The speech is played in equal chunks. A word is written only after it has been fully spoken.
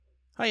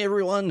Hi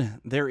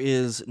everyone, there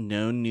is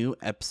no new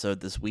episode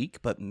this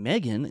week, but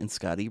Megan and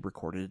Scotty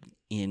recorded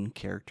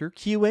in-character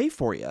QA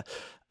for you.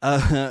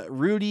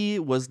 Rudy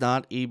was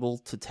not able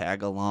to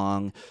tag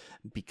along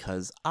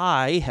because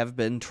I have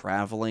been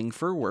traveling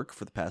for work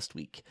for the past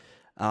week.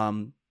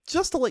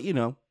 Just to let you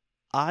know,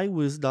 I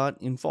was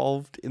not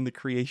involved in the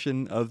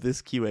creation of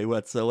this QA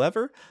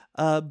whatsoever,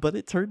 but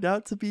it turned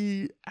out to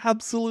be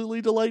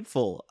absolutely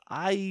delightful.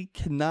 I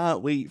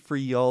cannot wait for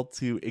y'all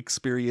to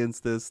experience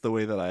this the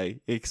way that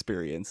I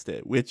experienced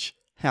it, which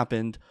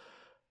happened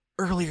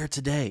earlier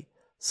today.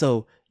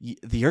 So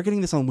you're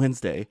getting this on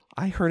Wednesday.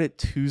 I heard it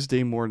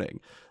Tuesday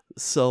morning.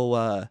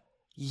 So,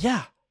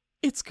 yeah,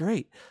 it's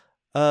great.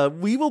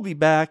 We will be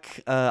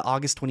back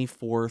August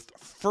 24th,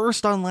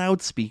 first on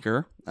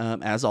loudspeaker,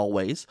 as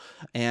always,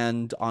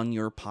 and on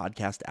your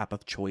podcast app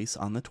of choice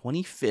on the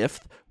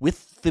 25th,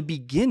 with the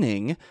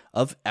beginning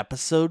of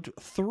episode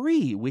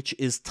 3, which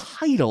is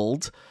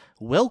titled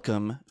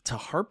Welcome to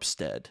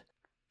Harpstead.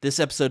 This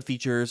episode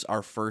features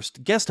our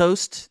first guest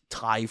host,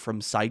 Ty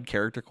from Side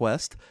Character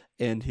Quest,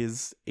 and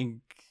his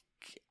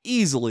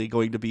easily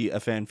going to be a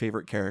fan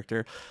favorite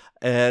character,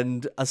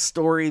 and a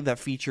story that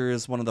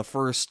features one of the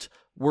first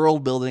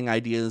world building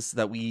ideas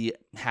that we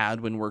had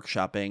when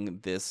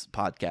workshopping this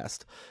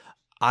podcast.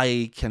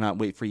 I cannot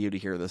wait for you to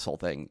hear this whole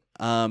thing.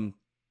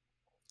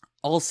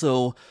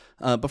 Also,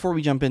 before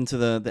we jump into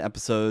the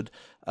episode,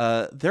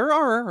 there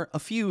are a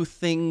few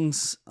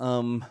things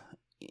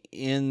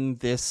in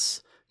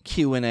this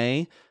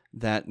Q&A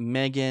that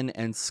Megan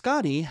and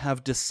Scotty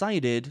have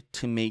decided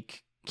to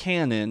make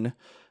canon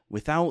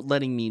without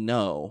letting me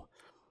know.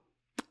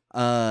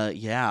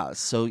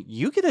 So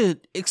you get to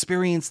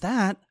experience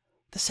that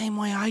the same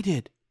way I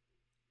did.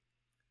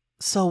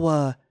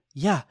 So,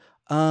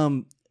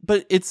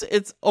 but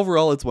it's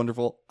overall, it's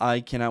wonderful. I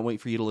cannot wait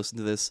for you to listen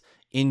to this.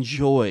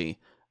 Enjoy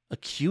a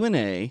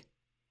Q&A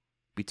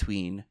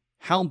between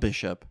Hal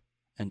Bishop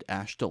and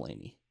Ash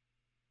Delaney.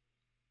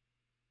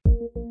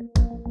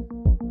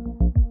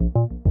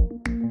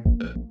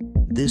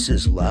 This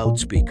is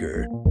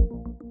Loudspeaker.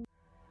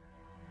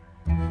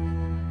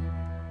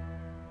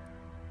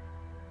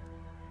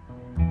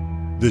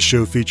 This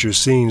show features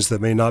scenes that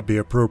may not be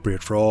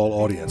appropriate for all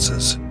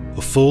audiences.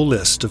 A full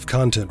list of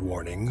content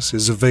warnings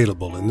is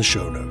available in the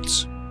show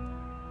notes.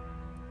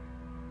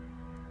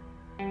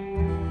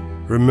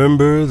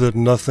 Remember that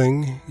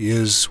nothing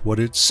is what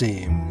it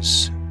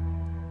seems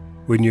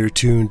when you're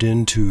tuned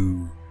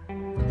into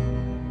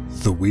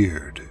the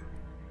weird.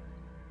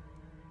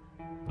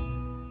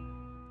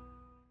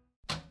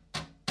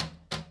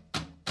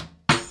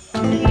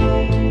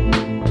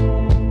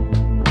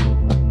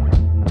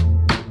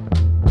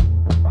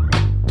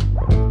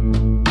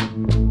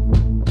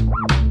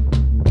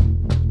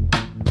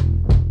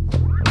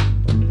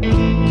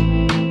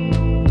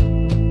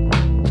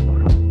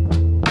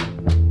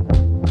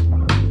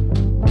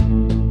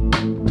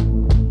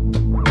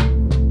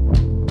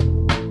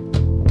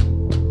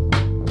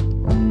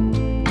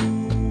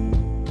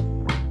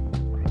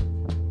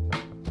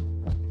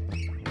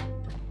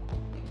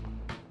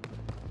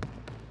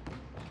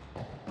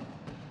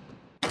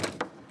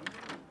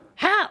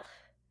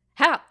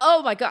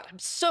 Oh my god,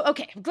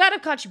 I'm glad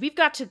I've caught you. We've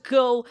got to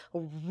go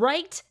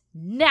right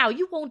now.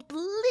 You won't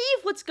believe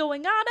what's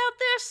going on out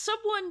there.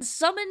 Someone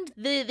summoned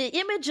the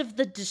image of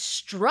the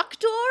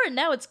Destructor, and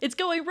now it's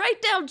going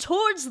right down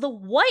towards the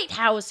White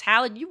House,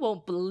 Hal, and you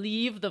won't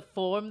believe the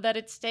form that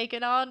it's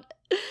taken on.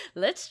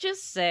 Let's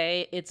just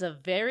say it's a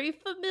very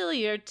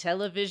familiar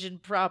television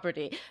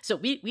property. So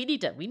we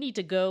need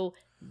to go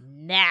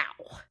now.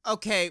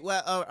 Okay,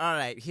 well, all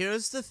right,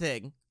 here's the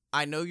thing.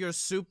 I know you're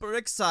super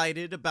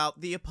excited about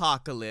the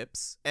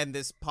apocalypse and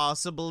this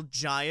possible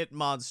giant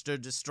monster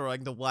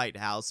destroying the White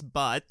House,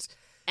 but...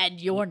 And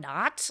you're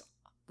not?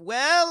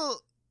 Well,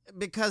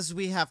 because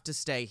we have to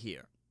stay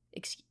here.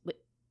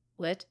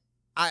 What?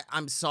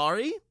 I'm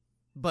sorry,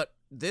 but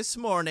this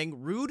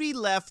morning, Rudy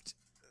left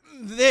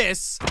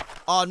this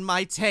on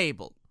my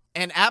table.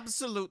 An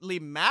absolutely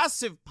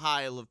massive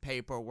pile of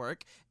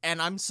paperwork,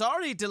 and I'm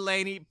sorry,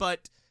 Delaney,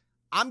 but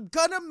I'm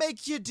gonna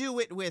make you do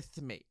it with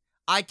me.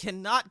 I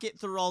cannot get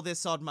through all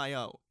this on my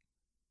own.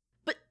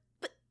 But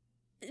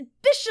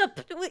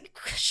Bishop,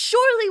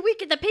 surely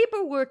the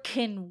paperwork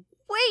can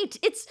wait.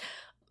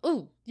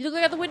 You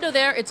look out the window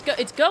there. It's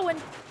going.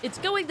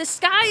 The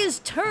sky is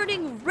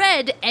turning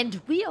red,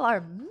 and we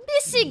are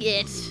missing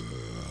it.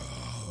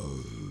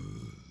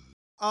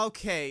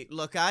 Okay,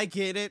 look, I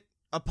get it.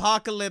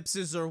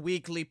 Apocalypses or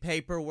weekly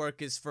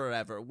paperwork is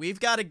forever. We've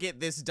got to get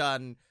this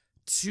done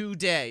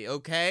today,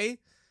 okay?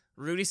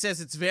 Rudy says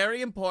it's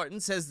very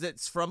important, says that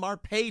it's from our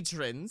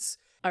patrons.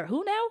 Our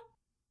who now?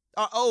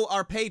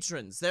 Our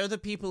patrons. They're the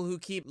people who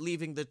keep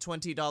leaving the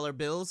 $20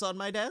 bills on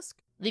my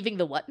desk. Leaving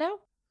the what now?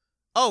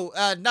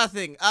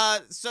 Nothing.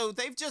 So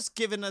they've just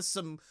given us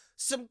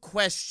some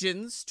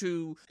questions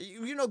to,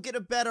 get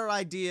a better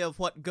idea of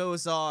what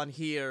goes on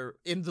here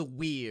in the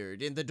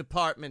weird, in the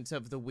department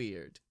of the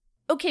weird.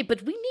 Okay,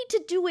 but we need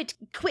to do it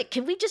quick.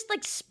 Can we just,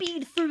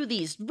 speed through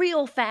these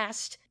real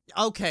fast?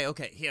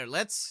 Okay, here,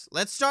 let's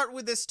start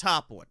with this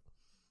top one.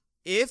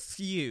 If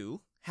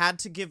you had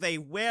to give a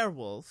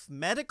werewolf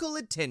medical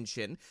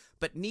attention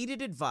but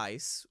needed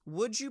advice,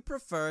 would you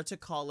prefer to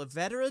call a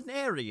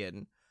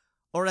veterinarian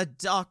or a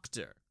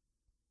doctor?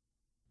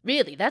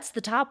 Really, that's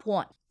the top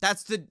one.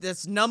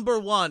 That's number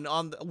one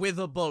with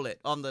a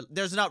bullet on the.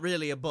 There's not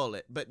really a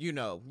bullet, but you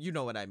know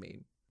what I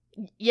mean.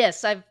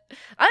 Yes, I'm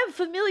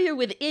familiar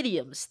with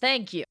idioms.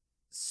 Thank you.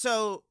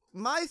 So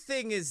my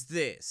thing is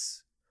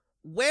this: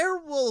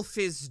 werewolf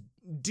is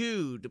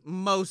dude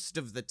most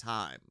of the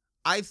time.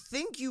 I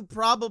think you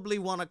probably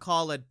want to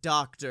call a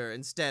doctor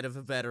instead of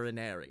a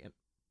veterinarian.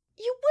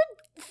 You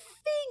would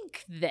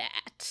think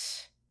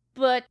that.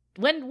 But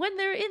when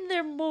they're in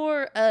their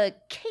more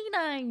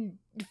canine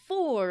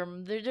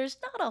form, there's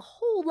not a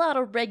whole lot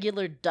of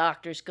regular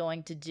doctors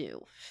going to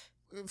do.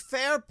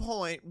 Fair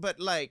point, but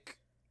like,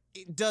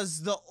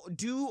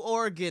 do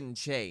organ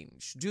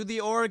change? Do the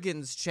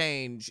organs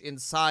change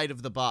inside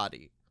of the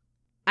body?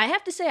 I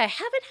have to say I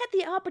haven't had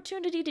the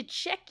opportunity to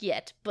check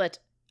yet, but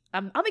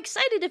I'm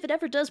excited if it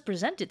ever does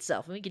present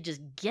itself and we can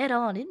just get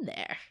on in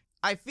there.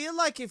 I feel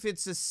like if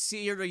it's a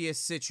serious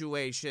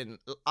situation,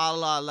 a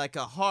la like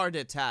a heart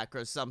attack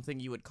or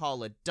something, you would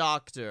call a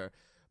doctor.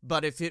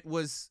 But if it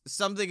was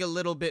something a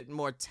little bit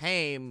more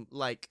tame,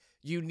 like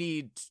you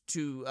need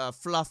to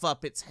fluff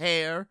up its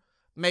hair,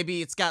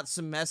 maybe it's got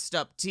some messed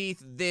up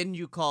teeth, then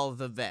you call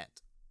the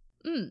vet.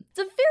 It's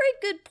a very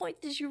good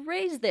point that you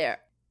raised there.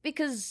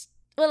 Because,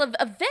 well,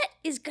 a vet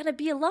is going to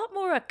be a lot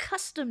more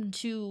accustomed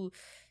to,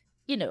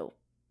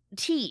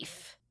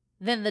 teeth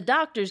than the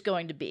doctor's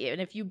going to be.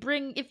 And if you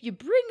bring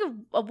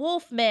a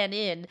wolf man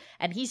in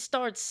and he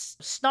starts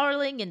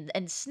snarling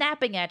and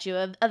snapping at you,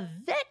 a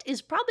vet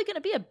is probably going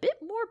to be a bit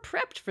more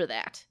prepped for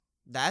that.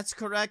 That's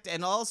correct.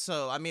 And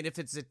also, I mean, if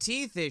it's a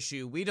teeth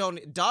issue,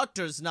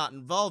 doctor's not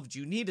involved.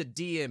 You need a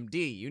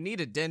DMD. You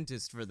need a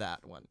dentist for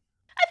that one.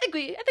 I think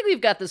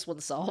we've got this one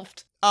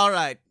solved. All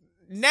right.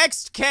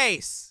 Next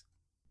case.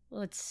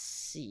 Let's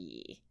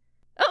see.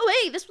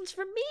 Oh, hey, this one's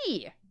for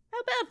me. How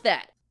about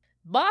that?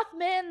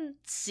 Mothman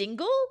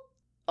single?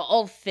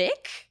 All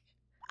thick?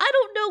 I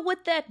don't know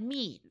what that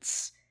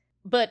means.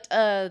 But,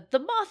 the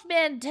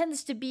Mothman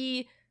tends to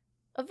be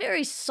a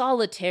very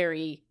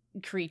solitary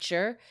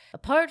creature,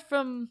 apart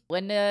from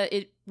when,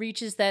 it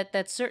reaches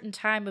that certain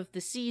time of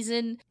the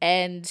season,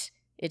 and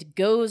it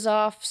goes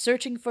off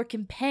searching for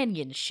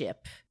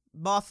companionship.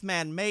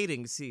 Mothman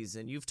mating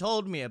season. You've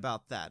told me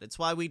about that. It's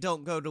why we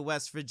don't go to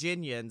West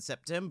Virginia in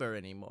September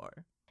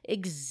anymore.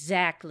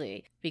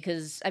 Exactly.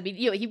 Because, I mean,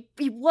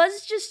 he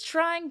was just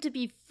trying to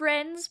be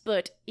friends,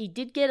 but he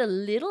did get a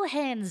little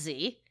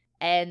handsy,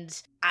 and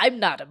I'm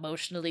not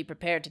emotionally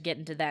prepared to get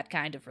into that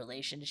kind of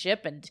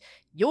relationship, and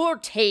you're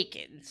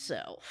taken,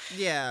 so.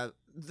 Yeah,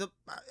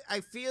 I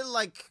feel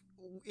like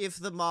if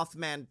the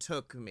Mothman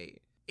took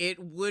me, it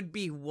would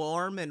be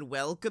warm and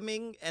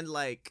welcoming, and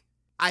like,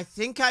 I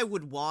think I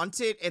would want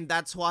it, and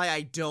that's why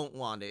I don't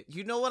want it.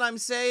 You know what I'm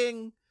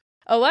saying?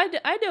 Oh,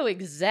 I know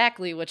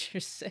exactly what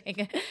you're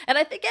saying. And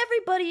I think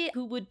everybody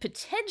who would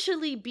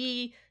potentially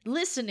be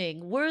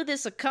listening, were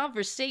this a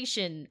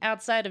conversation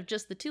outside of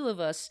just the two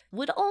of us,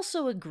 would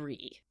also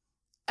agree.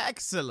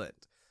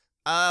 Excellent.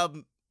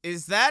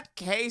 Is that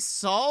case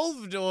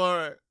solved,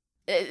 or?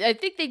 I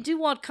think they do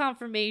want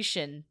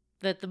confirmation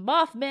that the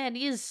Mothman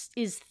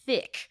is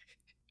thick.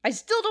 I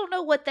still don't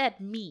know what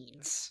that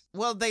means.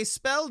 Well, they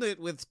spelled it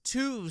with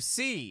 2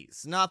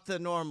 C's, not the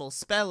normal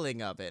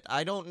spelling of it.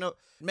 I don't know.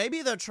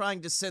 Maybe they're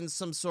trying to send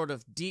some sort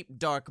of deep,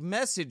 dark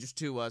message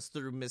to us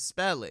through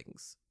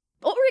misspellings.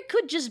 Or it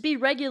could just be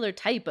regular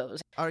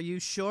typos. Are you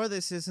sure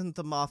this isn't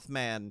the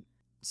Mothman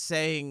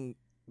saying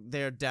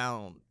they're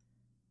down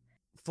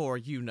for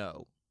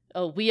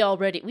Oh, we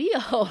already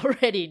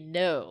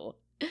know.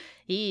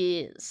 He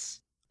is.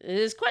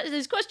 His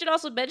question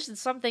also mentioned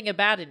something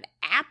about an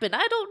app, and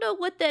I don't know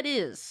what that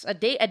is. A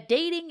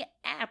dating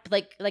app,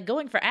 like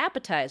going for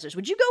appetizers.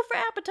 Would you go for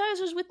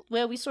appetizers with?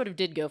 Well, we sort of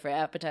did go for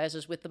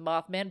appetizers with the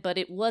Mothman, but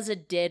it was a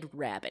dead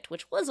rabbit,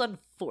 which was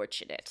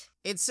unfortunate.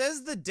 It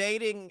says the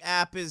dating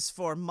app is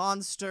for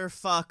monster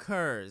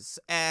fuckers,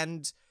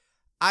 and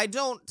I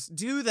don't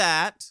do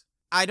that.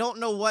 I don't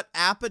know what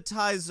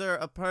appetizer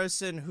a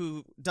person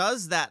who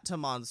does that to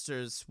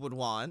monsters would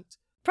want.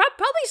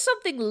 Probably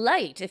something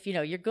light if,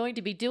 you're going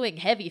to be doing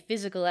heavy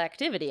physical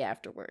activity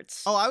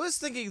afterwards. Oh, I was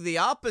thinking the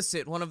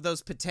opposite. One of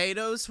those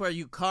potatoes where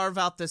you carve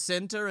out the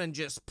center and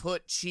just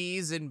put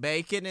cheese and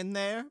bacon in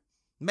there.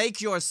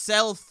 Make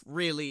yourself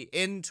really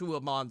into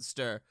a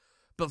monster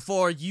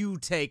before you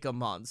take a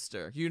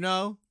monster,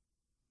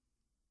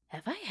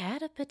 Have I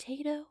had a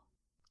potato?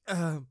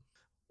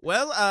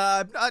 Well,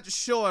 I'm not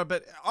sure,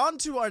 but on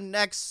to our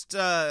next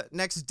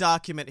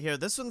document here.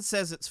 This one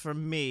says it's for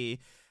me.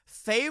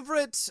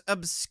 Favorite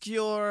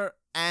obscure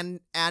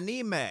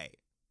anime?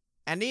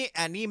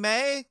 Anime?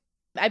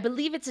 I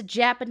believe it's a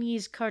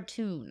Japanese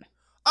cartoon.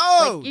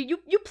 Oh! Like, you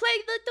play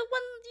the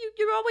one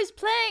you're always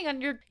playing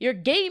on your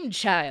game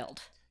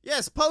child.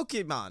 Yes,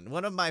 Pokemon,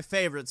 one of my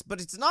favorites,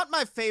 but it's not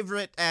my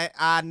favorite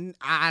anime.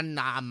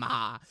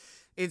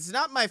 It's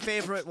not my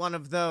favorite one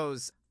of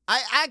those.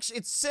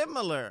 It's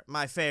similar,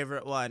 my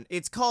favorite one.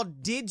 It's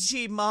called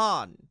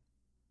Digimon.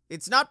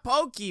 It's not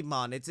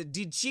Pokemon, it's a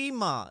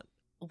Digimon.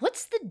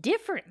 What's the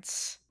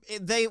difference?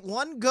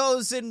 One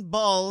goes in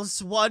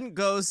balls, one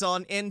goes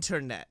on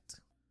internet.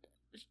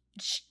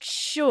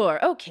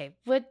 Sure, okay,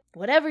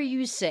 whatever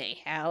you say,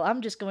 Hal.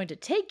 I'm just going to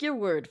take your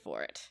word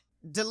for it.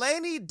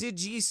 Delaney, did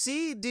ye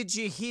see, did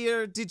you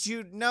hear, did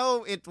you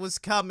know it was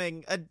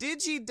coming? A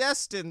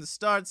Digi-Destin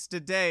starts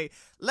today.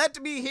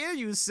 Let me hear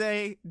you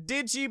say,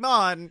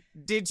 Digimon,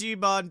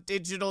 Digimon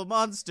digital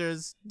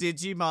monsters,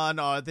 Digimon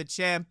are the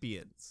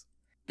champions.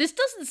 This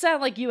doesn't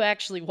sound like you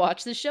actually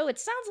watch the show. It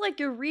sounds like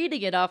you're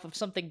reading it off of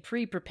something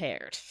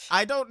pre-prepared.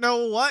 I don't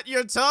know what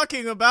you're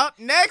talking about.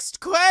 Next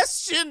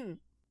question!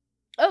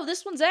 Oh,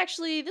 this one's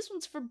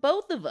for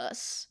both of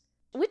us.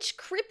 Which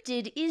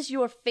cryptid is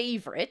your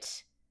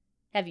favorite?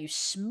 Have you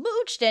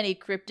smooched any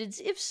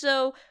cryptids? If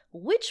so,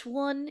 which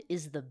one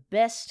is the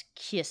best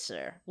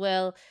kisser?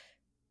 Well,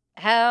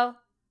 Hal,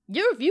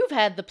 you've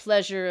had the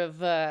pleasure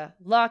of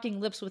locking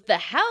lips with the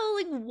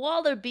howling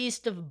waller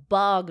beast of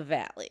Bog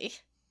Valley.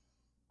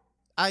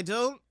 I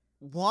don't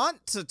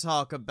want to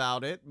talk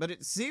about it, but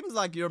it seems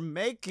like you're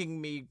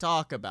making me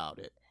talk about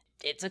it.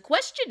 It's a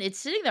question. It's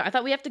sitting there. I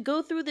thought we have to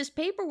go through this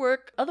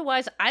paperwork.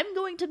 Otherwise, I'm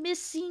going to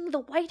miss seeing the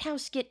White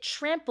House get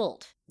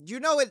trampled. You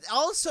know, it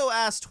also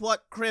asked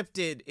what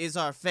cryptid is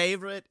our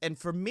favorite, and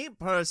for me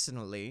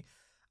personally,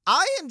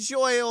 I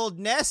enjoy old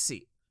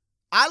Nessie.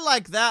 I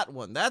like that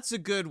one. That's a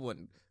good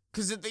one.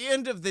 Because at the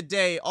end of the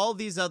day, all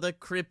these other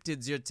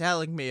cryptids you're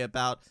telling me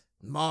about,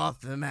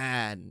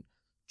 Mothman,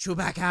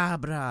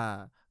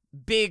 Chupacabra,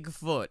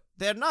 Bigfoot,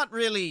 they're not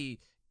really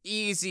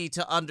easy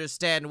to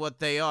understand what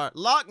they are.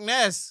 Loch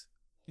Ness,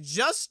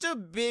 just a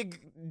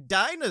big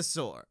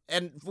dinosaur.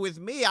 And with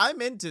me,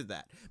 I'm into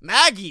that.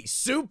 Maggie,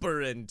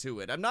 super into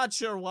it. I'm not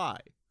sure why.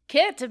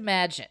 Can't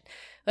imagine.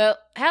 Well,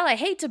 Hal, I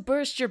hate to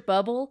burst your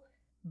bubble,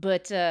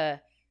 but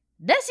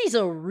Nessie's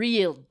a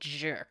real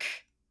jerk.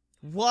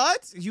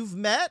 What? You've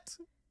met?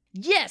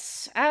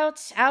 Yes,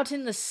 out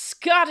in the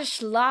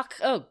Scottish Loch.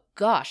 Oh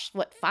gosh,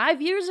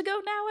 5 years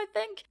ago now, I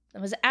think? I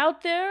was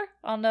out there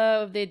on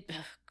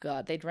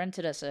they'd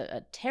rented us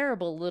a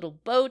terrible little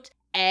boat,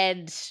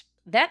 and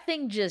that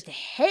thing just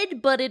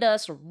headbutted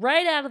us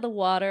right out of the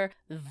water,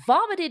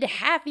 vomited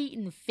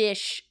half-eaten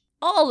fish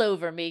all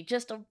over me,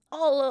 just an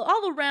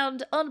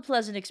all-around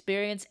unpleasant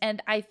experience,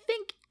 and I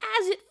think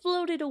as it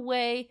floated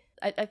away,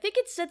 I think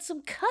it said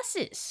some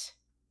cusses.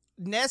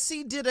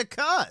 Nessie did a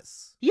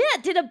cuss. Yeah,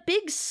 it did a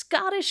big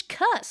Scottish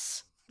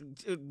cuss.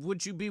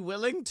 Would you be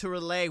willing to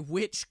relay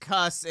which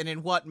cuss and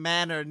in what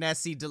manner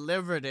Nessie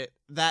delivered it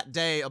that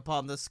day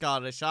upon the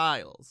Scottish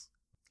Isles?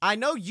 I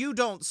know you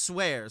don't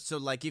swear, so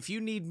if you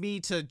need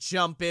me to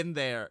jump in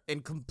there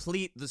and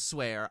complete the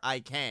swear, I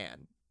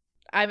can.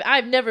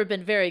 I've never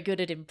been very good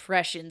at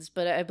impressions,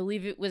 but I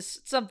believe it was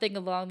something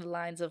along the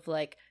lines of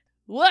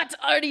what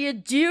are you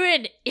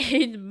doing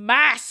in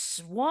my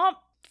swamp,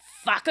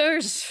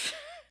 fuckers?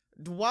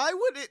 Why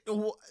would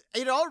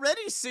it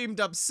already seemed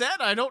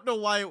upset. I don't know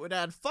why it would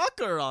add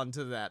fucker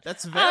onto that.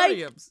 That's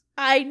very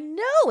I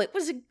know, it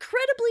was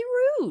incredibly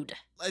rude.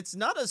 It's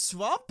not a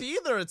swamp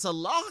either, it's a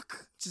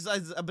loch. Which is,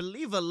 I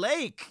believe, a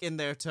lake in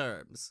their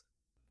terms.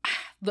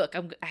 Look,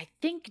 I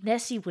think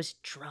Nessie was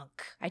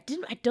drunk. I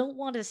don't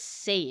want to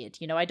say it,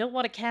 I don't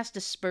want to cast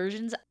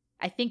aspersions.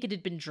 I think it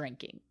had been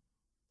drinking.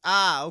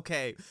 Ah,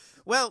 okay.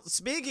 Well,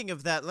 speaking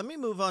of that, let me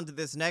move on to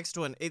this next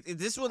one.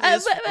 This one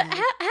is...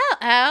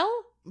 Al?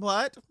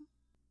 What?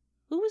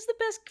 Who was the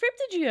best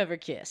cryptid you ever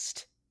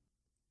kissed?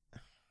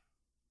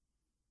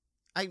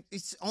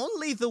 It's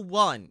only the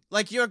one.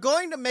 You're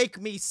going to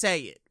make me say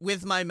it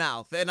with my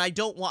mouth, and I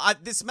don't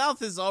want... this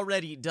mouth is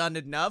already done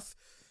enough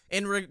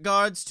in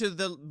regards to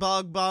the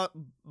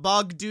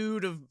bog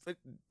dude of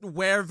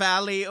Were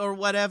Valley or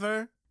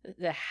whatever.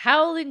 The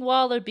howling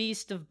waller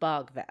beast of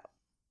Bog Valley.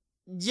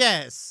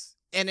 Yes,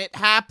 and it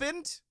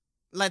happened.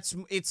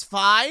 It's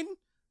fine.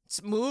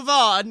 Let's move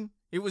on.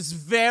 It was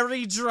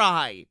very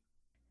dry.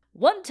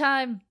 One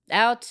time,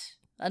 out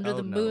under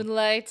the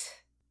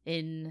moonlight,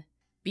 in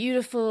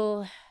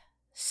beautiful,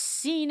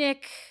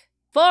 scenic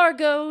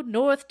Fargo,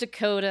 North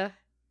Dakota,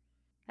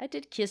 I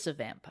did kiss a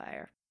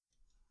vampire.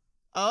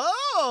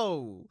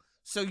 Oh!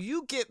 So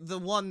you get the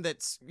one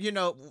that's,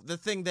 the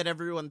thing that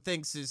everyone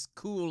thinks is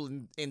cool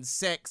and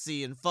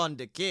sexy and fun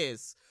to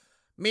kiss.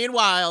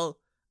 Meanwhile,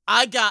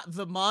 I got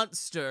the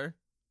monster.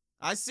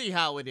 I see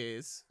how it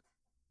is.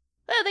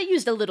 Well, they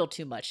used a little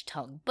too much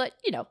tongue, but,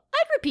 I'd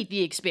repeat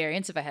the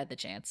experience if I had the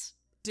chance.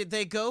 Did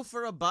they go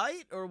for a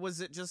bite, or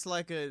was it just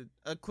a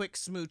quick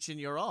smooch and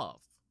you're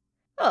off?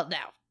 Well,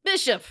 now,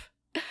 Bishop,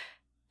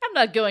 I'm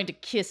not going to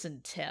kiss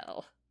and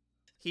tell.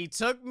 He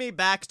took me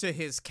back to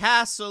his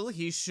castle,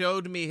 he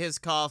showed me his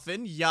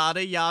coffin,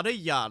 yada yada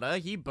yada,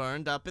 he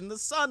burned up in the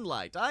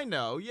sunlight. I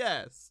know,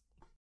 yes.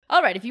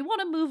 Alright, if you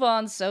want to move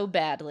on so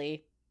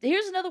badly,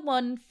 here's another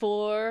one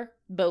for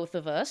both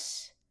of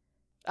us.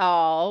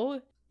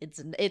 Oh,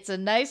 it's a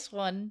nice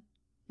one.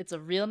 It's a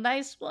real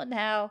nice one,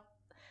 Hal.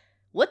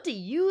 What do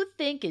you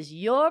think is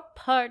your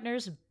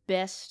partner's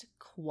best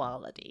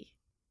quality?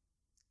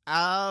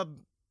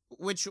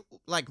 Which,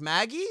 like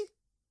Maggie?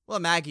 Well,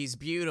 Maggie's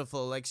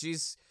beautiful. Like,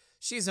 she's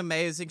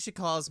amazing. She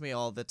calls me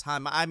all the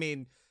time. I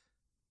mean,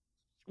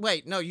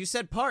 wait, no, you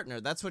said partner.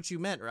 That's what you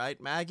meant,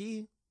 right,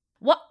 Maggie?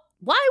 What?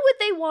 Why would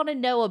they want to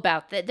know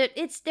about that?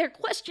 It's their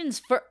questions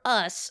for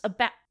us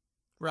about...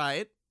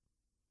 Right.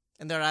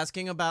 And they're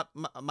asking about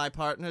my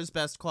partner's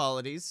best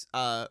qualities.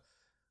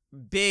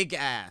 Big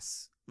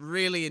ass.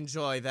 Really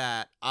enjoy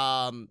that.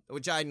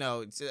 Which I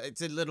know it's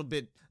a little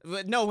bit.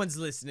 No one's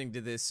listening to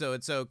this, so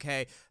it's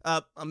okay.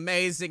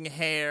 Amazing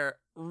hair.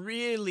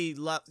 Really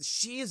love.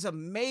 She is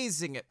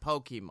amazing at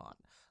Pokemon.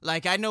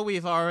 Like, I know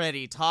we've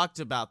already talked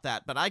about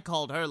that, but I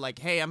called her like,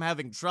 hey, I'm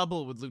having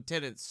trouble with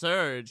Lieutenant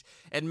Surge.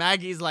 And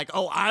Maggie's like,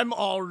 oh, I'm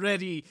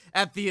already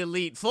at the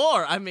Elite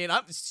Four. I mean,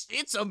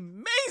 it's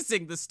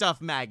amazing the stuff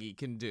Maggie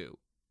can do.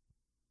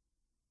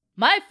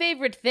 My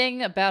favorite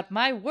thing about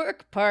my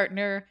work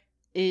partner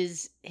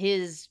is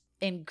his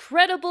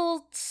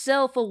incredible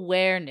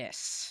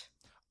self-awareness.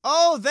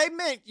 Oh, they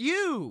meant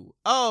you.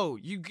 Oh,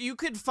 you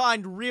could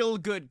find real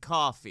good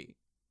coffee.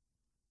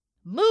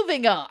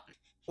 Moving on.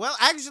 Well,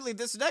 actually,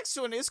 this next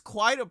one is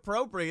quite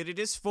appropriate. It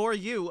is for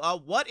you.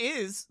 What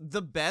is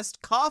the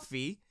best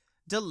coffee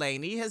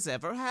Delaney has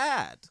ever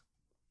had?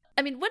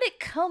 I mean, when it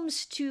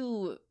comes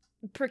to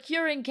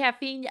procuring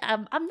caffeine,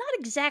 I'm not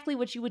exactly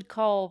what you would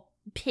call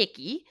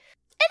picky.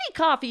 Any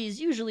coffee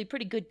is usually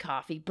pretty good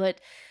coffee, but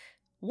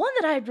one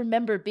that I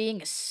remember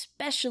being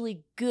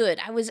especially good,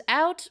 I was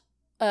out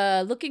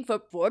looking for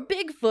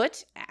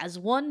Bigfoot, as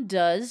one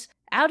does,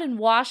 out in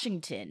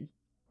Washington.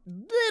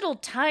 Little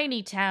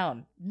tiny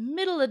town,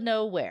 middle of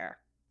nowhere.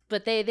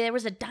 But there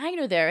was a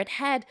diner there. It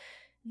had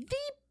the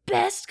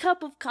best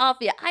cup of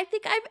coffee I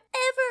think I've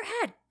ever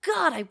had.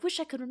 God, I wish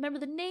I could remember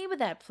the name of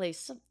that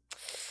place.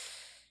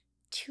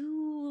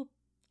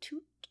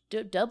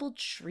 Double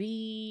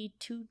Tree,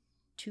 two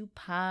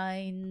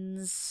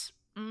Pines.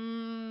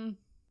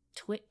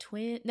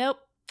 Twin. Nope,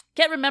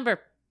 can't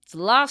remember. It's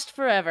lost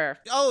forever.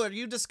 Oh, are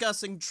you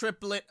discussing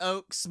Triplet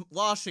Oaks,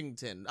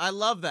 Washington? I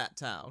love that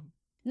town.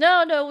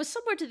 No, it was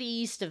somewhere to the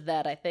east of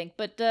that, I think,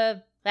 but,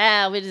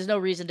 there's no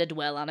reason to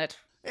dwell on it.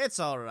 It's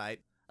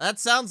alright. That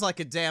sounds like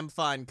a damn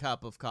fine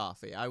cup of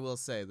coffee, I will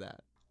say that.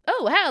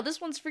 Oh, Hal,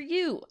 this one's for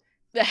you.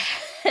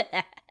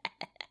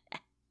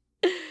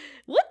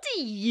 What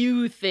do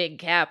you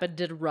think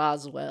happened in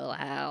Roswell,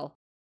 Hal?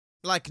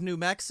 Like New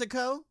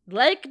Mexico?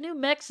 Like New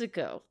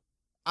Mexico.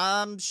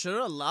 I'm sure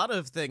a lot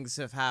of things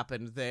have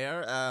happened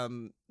there.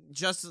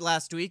 Just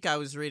last week I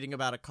was reading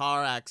about a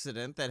car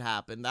accident that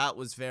happened. That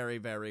was very,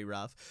 very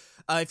rough.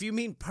 If you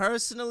mean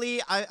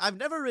personally, I've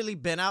never really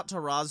been out to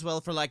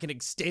Roswell for like an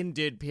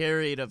extended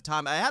period of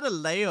time. I had a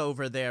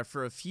layover there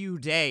for a few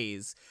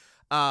days.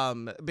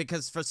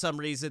 Because for some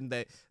reason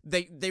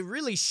they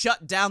really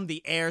shut down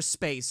the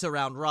airspace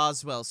around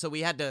Roswell, so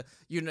we had to,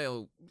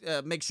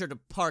 make sure to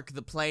park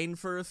the plane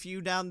for a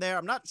few down there.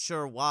 I'm not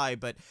sure why,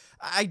 but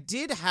I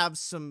did have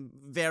some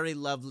very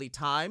lovely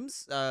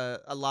times.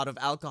 A lot of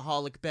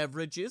alcoholic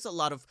beverages, a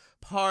lot of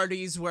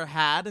parties were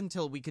had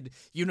until we could,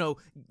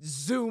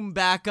 zoom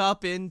back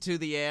up into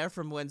the air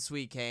from whence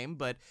we came.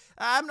 But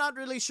I'm not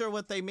really sure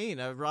what they mean.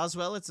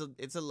 Roswell,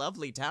 it's a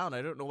lovely town.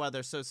 I don't know why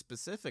they're so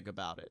specific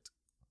about it.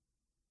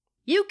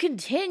 You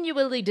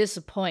continually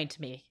disappoint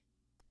me.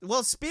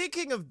 Well,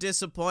 speaking of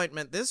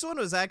disappointment, this one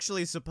was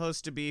actually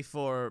supposed to be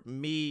for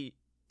me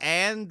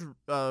and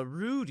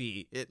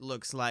Rudy, it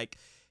looks like.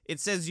 It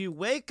says you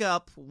wake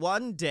up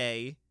one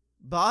day,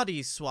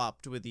 body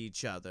swapped with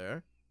each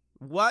other.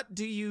 What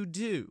do you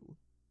do?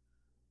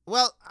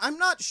 Well, I'm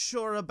not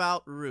sure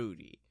about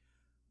Rudy,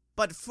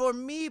 but for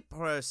me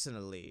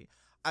personally,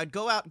 I'd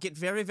go out and get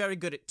very, very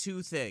good at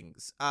two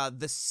things.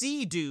 The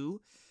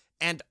Sea-Doo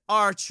and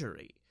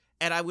archery.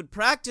 And I would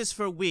practice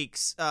for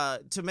weeks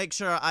to make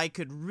sure I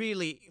could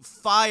really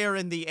fire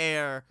in the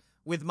air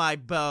with my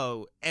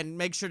bow and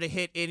make sure to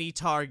hit any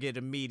target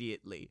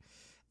immediately.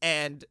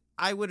 And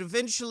I would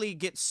eventually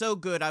get so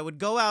good, I would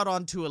go out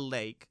onto a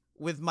lake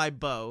with my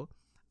bow.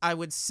 I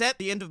would set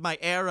the end of my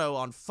arrow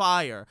on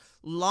fire,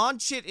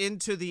 launch it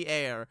into the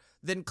air,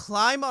 then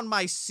climb on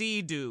my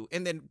Sea-Doo,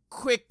 and then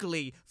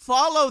quickly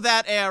follow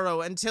that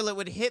arrow until it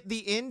would hit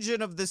the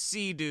engine of the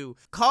Sea-Doo,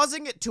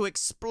 causing it to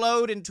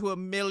explode into a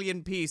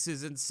million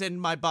pieces and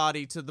send my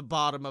body to the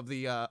bottom of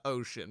the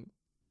ocean.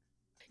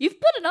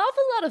 You've put an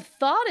awful lot of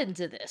thought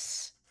into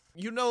this.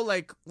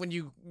 Like when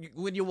you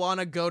want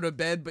to go to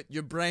bed but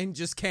your brain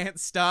just can't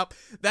stop?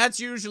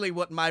 That's usually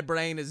what my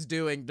brain is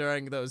doing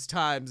during those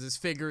times, is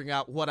figuring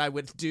out what I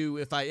would do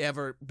if I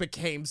ever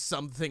became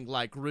something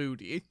like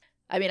Rudy.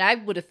 I mean, I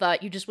would have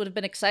thought you just would have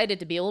been excited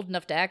to be old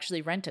enough to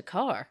actually rent a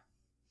car.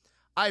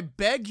 I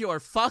beg your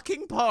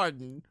fucking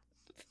pardon.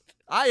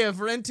 I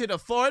have rented a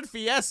Ford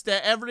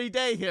Fiesta every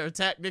day here,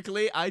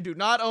 technically. I do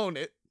not own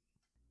it.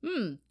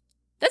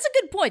 That's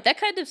a good point. That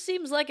kind of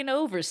seems like an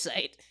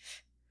oversight.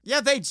 Yeah,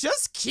 they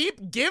just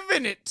keep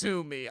giving it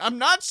to me. I'm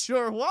not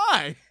sure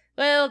why.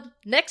 Well,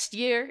 next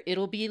year,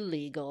 it'll be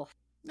legal.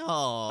 Aww.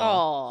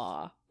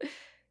 Aw.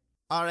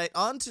 All right,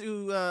 on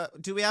to,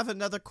 do we have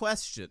another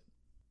question?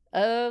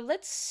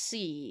 Let's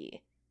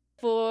see.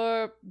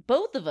 For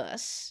both of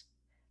us,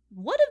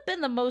 what have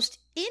been the most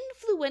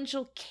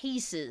influential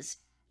cases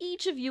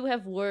each of you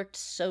have worked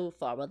so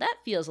far? Well, that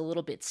feels a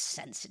little bit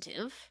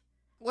sensitive.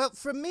 Well,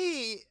 for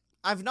me,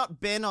 I've not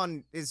been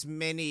on as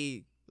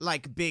many,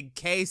 like, big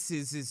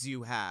cases as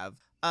you have.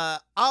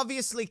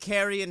 Obviously,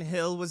 Carrion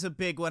Hill was a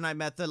big one. I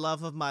met the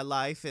love of my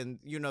life and,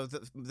 you know,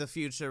 the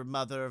future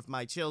mother of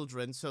my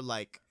children, so,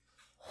 like,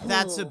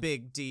 that's a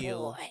big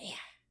deal. Boy.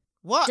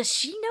 What? Does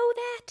she know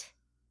that?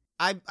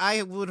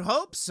 I would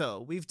hope so.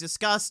 We've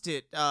discussed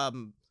it.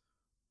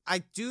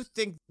 I do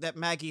think that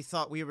Maggie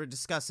thought we were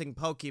discussing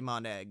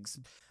Pokemon eggs.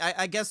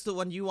 I guess the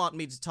one you want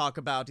me to talk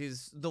about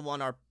is the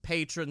one our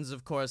patrons,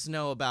 of course,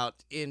 know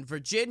about in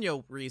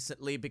Virginia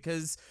recently,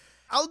 because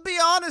I'll be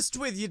honest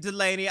with you,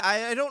 Delaney,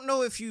 I don't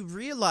know if you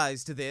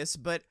realized this,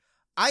 but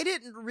I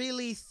didn't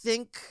really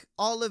think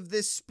all of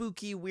this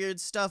spooky, weird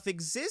stuff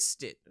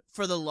existed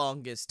for the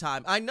longest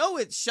time. I know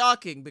it's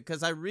shocking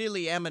because I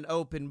really am an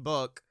open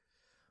book,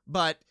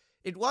 but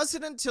it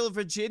wasn't until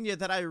Virginia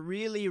that I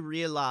really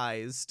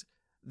realized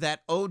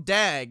that, oh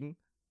dang,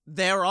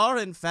 there are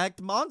in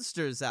fact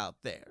monsters out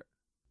there.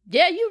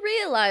 Yeah, you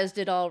realized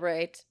it all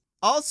right.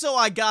 Also,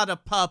 I got a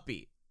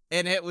puppy,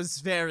 and it was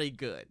very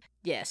good.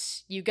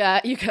 Yes, you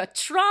got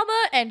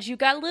trauma, and you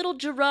got little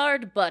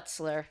Gerard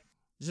Butzler.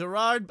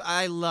 Gerard,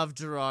 I love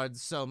Gerard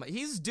so much.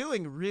 He's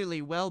doing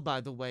really well,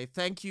 by the way.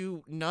 Thank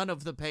you, none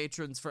of the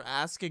patrons, for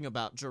asking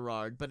about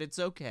Gerard, but it's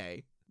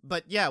okay.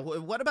 But yeah,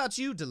 what about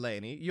you,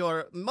 Delaney?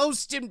 Your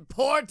most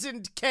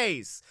important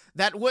case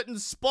that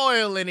wouldn't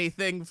spoil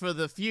anything for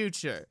the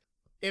future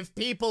if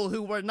people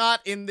who were not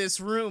in this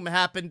room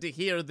happen to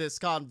hear this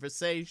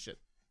conversation.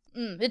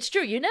 It's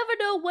true. You never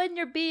know when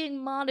you're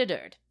being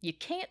monitored. You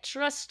can't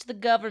trust the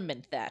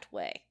government that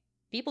way.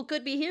 People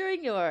could be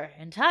hearing your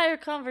entire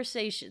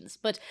conversations,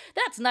 but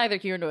that's neither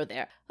here nor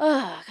there.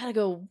 Gotta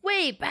go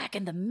way back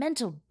in the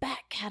mental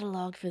back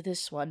catalog for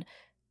this one.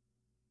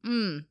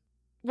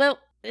 Well,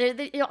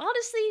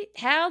 honestly,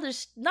 Hal,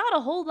 there's not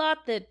a whole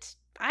lot that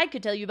I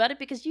could tell you about it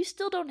because you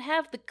still don't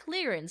have the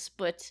clearance,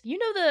 but you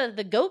know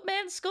the goat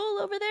man skull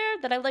over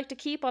there that I like to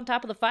keep on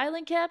top of the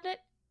filing cabinet?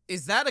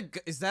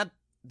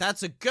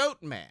 That's a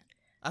goat man?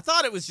 I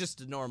thought it was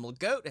just a normal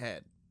goat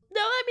head.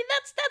 No, I mean,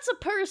 that's a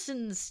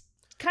person's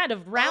kind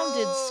of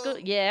rounded skull.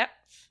 Yeah.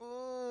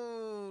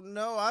 Oh,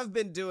 no, I've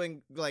been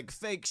doing, like,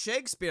 fake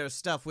Shakespeare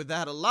stuff with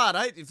that a lot.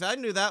 If I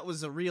knew that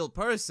was a real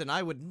person,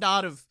 I would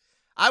not have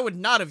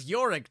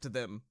Yoricked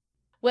them.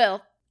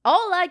 Well,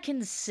 all I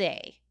can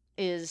say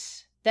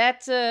is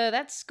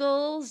that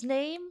skull's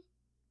name?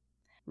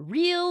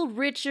 Real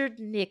Richard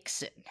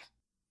Nixon.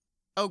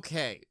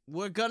 Okay,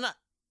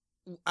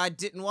 I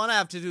didn't want to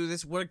have to do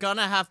this. We're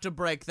gonna have to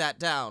break that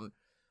down.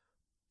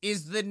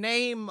 Is the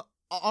name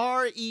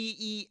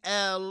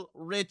Reel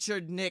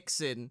Richard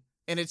Nixon,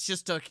 and it's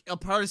just a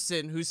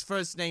person whose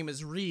first name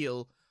is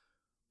Real,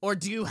 or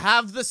do you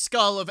have the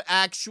skull of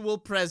actual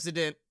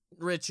President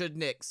Richard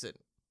Nixon?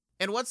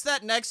 And what's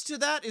that next to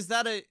that? Is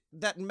that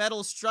that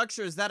metal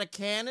structure? Is that a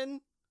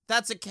cannon?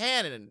 That's a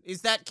cannon.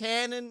 Is that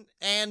cannon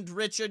and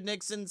Richard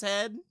Nixon's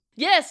head?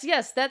 Yes,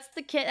 that's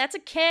a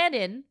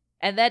cannon,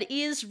 and that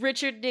is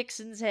Richard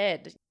Nixon's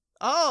head.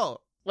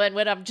 Oh.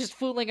 When I'm just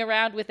fooling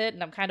around with it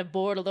and I'm kind of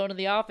bored alone in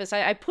the office,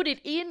 I put it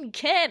in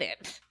canon.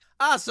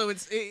 So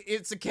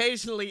it's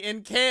occasionally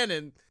in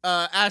canon.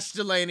 Ash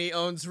Delaney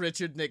owns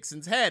Richard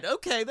Nixon's head.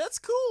 Okay, that's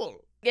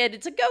cool. And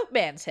it's a goat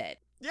man's head.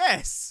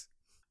 Yes.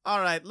 All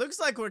right, looks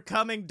like we're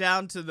coming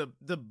down to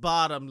the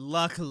bottom,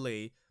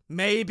 luckily.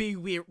 Maybe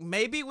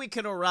we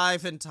can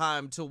arrive in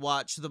time to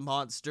watch the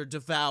monster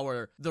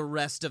devour the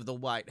rest of the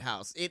White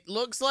House. It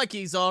looks like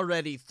he's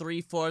already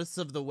 3/4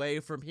 of the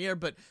way from here,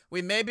 but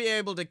we may be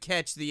able to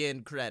catch the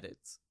end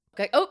credits.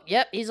 Okay. Oh,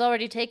 yep, he's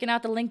already taken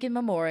out the Lincoln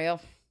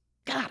Memorial.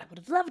 God, I would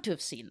have loved to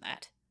have seen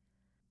that.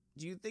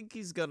 Do you think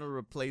he's gonna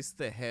replace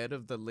the head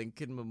of the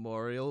Lincoln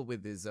Memorial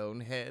with his own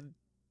head?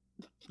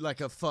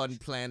 Like a fun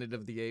Planet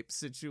of the Apes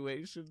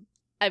situation?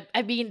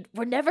 I mean,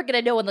 we're never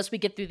gonna know unless we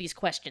get through these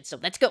questions, so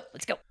let's go.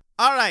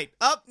 All right,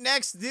 up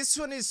next, this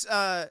one is,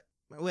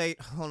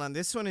 wait, hold on.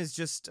 This one is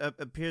just,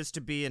 appears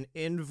to be an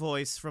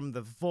invoice from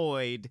the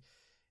Void,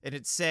 and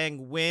it's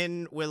saying,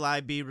 when will I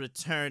be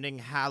returning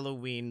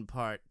Halloween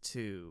Part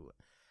 2?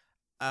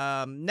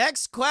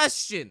 Next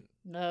question.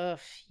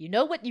 You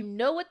know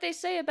what they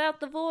say about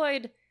the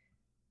Void.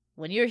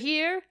 When you're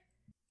here...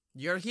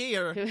 You're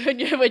here. when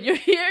you're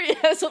here, yeah,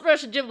 that's what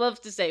Russian Jim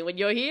loves to say. When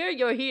you're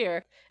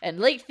here.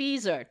 And late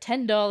fees are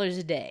 $10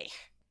 a day.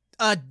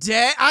 A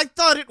day? I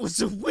thought it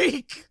was a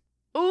week.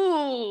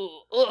 Ooh,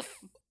 oof.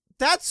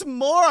 That's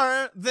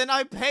more than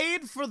I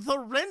paid for the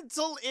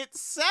rental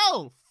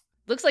itself.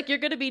 Looks like you're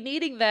going to be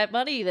needing that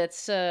money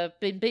that's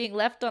been being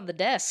left on the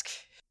desk.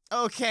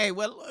 Okay,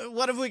 well,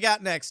 what have we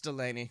got next,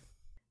 Delaney?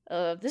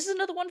 This is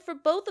another one for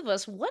both of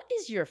us. What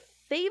is your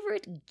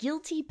favorite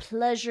guilty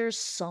pleasure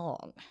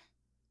song?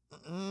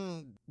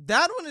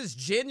 That one is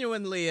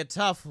genuinely a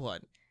tough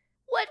one.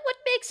 What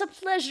makes a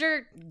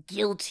pleasure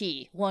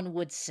guilty, one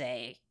would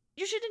say?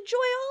 You should enjoy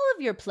all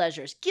of your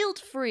pleasures,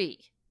 guilt-free.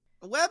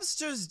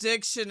 Webster's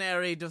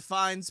dictionary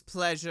defines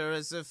pleasure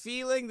as a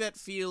feeling that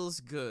feels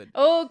good.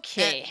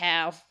 Okay,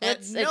 Hal.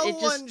 No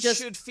one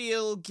should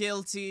feel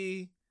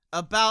guilty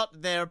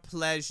about their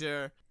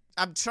pleasure.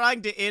 I'm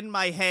trying to, in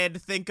my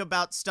head, think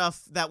about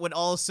stuff that would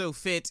also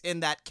fit in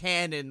that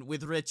canon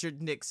with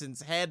Richard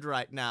Nixon's head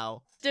right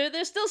now.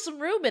 There's still some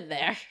room in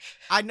there.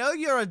 I know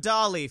you're a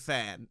Dolly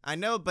fan. I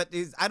know, but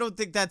I don't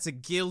think that's a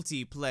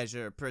guilty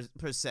pleasure,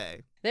 per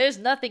se. There's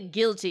nothing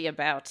guilty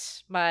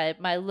about my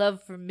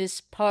love for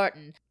Miss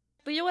Parton.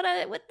 But you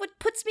know what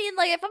puts me in,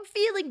 like, if I'm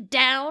feeling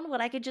down,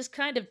 what I could just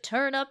kind of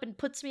turn up and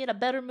puts me in a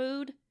better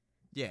mood?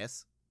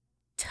 Yes.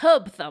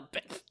 Tub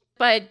Thumping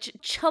by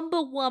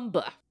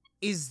Chumbawamba.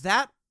 Is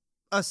that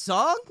a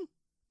song?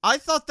 I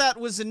thought that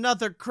was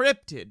another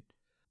cryptid.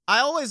 I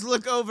always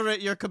look over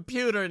at your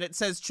computer and it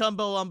says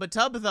Chumbawamba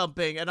Tub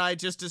Thumping, and I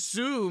just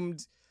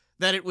assumed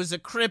that it was a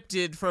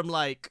cryptid from,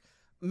 like,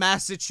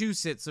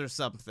 Massachusetts or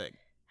something.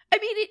 I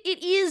mean,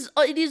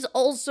 it is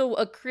also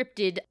a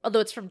cryptid, although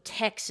it's from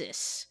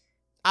Texas.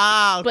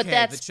 Ah, okay. But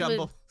that's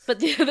the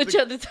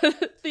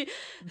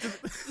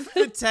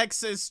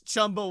Texas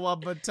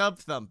Chumbawamba Tub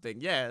Thumping.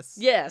 Yes.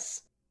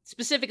 Yes.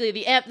 Specifically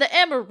the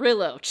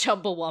Amarillo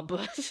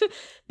Chumbawamba.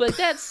 But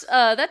that's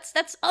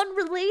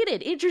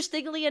unrelated,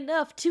 interestingly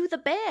enough, to the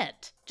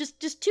band.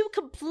 Just two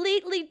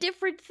completely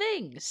different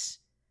things.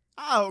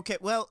 Oh, okay.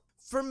 Well,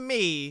 for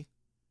me,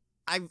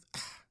 I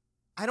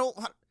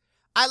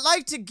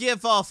like to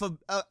give off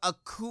a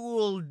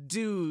cool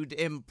dude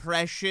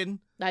impression.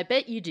 I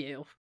bet you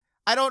do.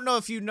 I don't know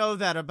if you know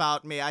that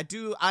about me. I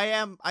do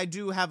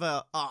have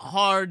a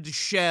hard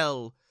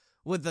shell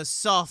with a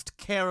soft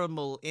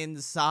caramel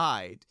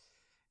inside.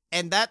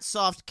 And that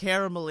soft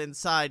caramel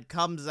inside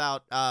comes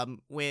out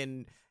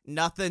when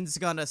Nothing's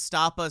Gonna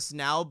Stop Us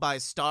Now by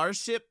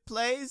Starship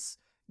plays.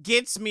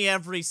 Gets me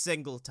every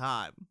single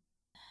time.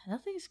 How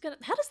does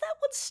that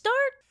one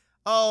start?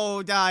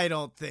 Oh, I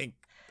don't think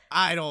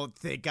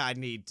I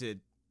need to.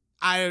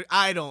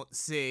 I don't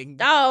sing.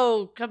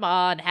 Oh, come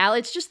on, Hal.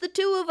 It's just the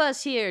two of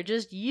us here.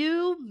 Just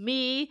you,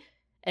 me,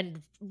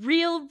 and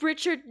real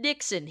Richard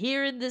Nixon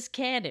here in this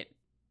canon.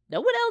 No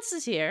one else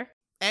is here.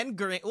 And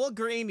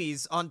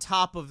Greeny's on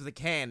top of the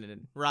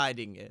cannon,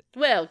 riding it.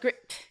 Well,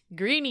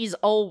 Greeny's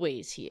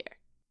always here.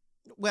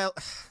 Well,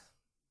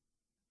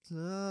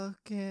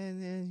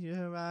 looking in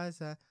your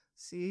eyes, I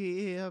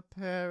see a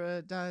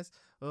paradise,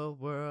 a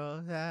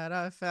world that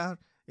I found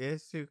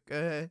is too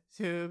good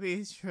to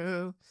be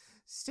true.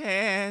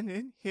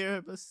 Standing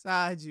here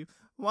beside you,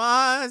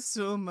 want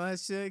so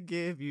much to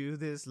give you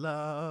this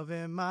love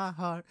in my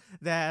heart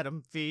that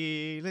I'm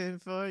feeling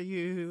for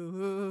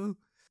you.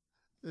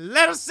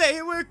 Let us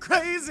say we're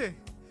crazy.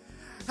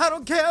 I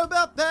don't care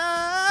about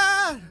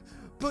that.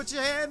 Put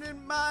your hand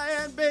in my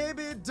hand,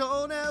 baby.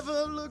 Don't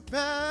ever look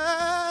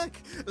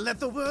back. Let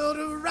the world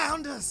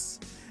around us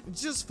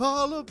just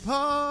fall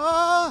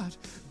apart.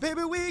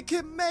 Baby, we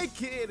can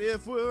make it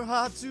if we're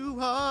heart to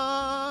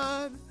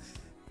heart.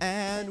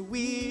 And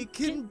we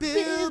can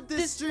build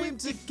this dream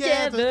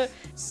together.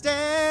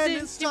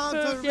 Standing strong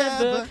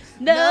forever.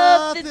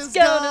 Nothing's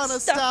gonna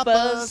stop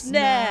us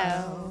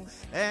now.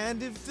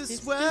 And if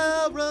this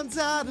world runs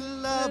out of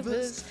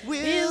lovers,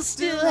 we'll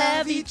still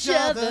have each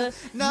other.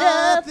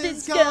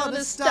 Nothing's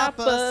gonna stop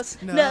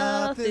us.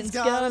 Nothing's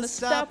gonna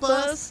stop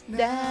us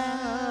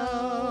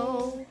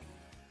now.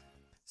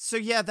 So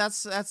yeah,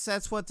 that's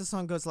what the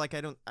song goes like.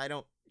 I don't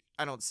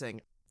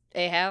sing.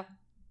 Hey, Hal.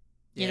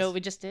 You Yes. know what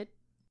we just did?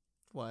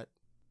 What?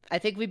 I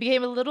think we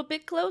became a little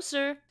bit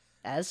closer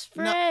as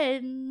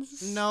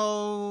friends.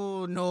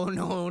 No.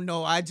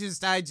 I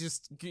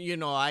just,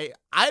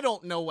 I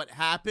don't know what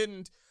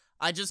happened.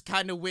 I just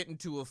kind of went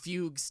into a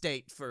fugue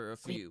state for a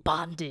We few.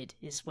 bonded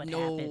is what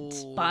happened.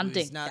 it's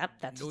Bonding. not- Yep,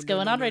 that's no, what's no,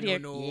 going no, on no, right no, here.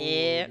 no,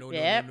 Yeah, no,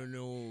 yeah.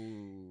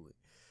 No.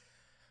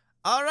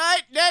 All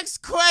right,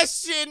 next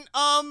question.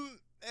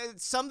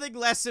 Something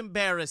less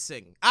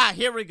embarrassing.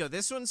 Here we go.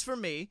 This one's for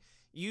me.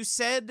 You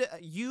said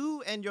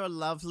you and your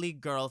lovely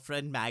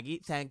girlfriend, Maggie,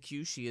 thank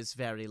you, she is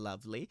very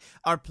lovely,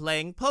 are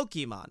playing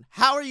Pokemon.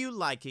 How are you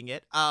liking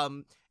it?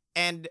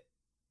 And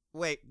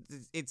wait,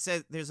 it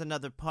says there's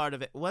another part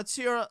of it. What's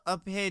your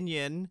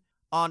opinion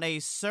on a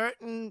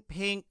certain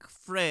pink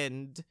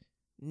friend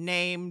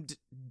named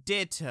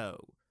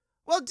Ditto?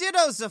 Well,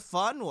 Ditto's a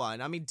fun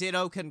one. I mean,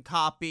 Ditto can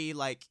copy,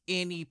 like,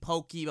 any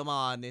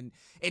Pokemon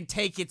and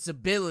take its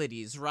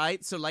abilities,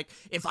 right? So, like,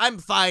 if I'm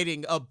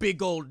fighting a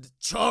big old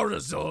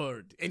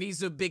Charizard and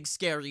he's a big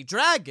scary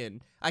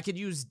dragon, I can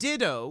use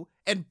Ditto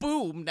and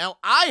boom, now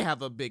I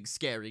have a big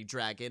scary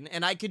dragon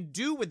and I can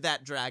do with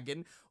that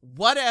dragon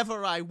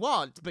whatever I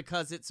want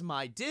because it's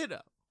my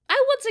Ditto.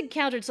 I once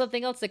encountered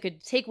something else that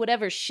could take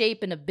whatever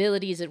shape and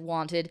abilities it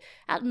wanted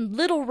out in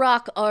Little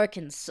Rock,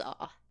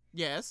 Arkansas.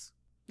 Yes.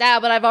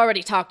 But I've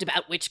already talked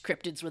about which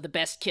cryptids were the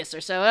best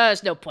kisser, so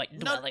there's no point in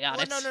dwelling on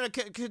it. No.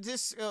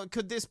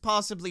 Could this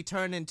possibly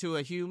turn into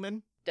a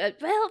human?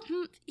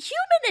 Human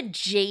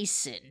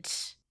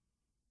adjacent.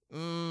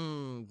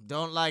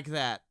 Don't like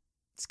that.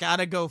 It's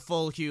gotta go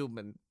full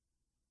human.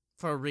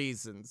 For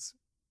reasons.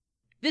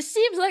 This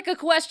seems like a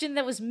question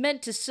that was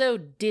meant to sow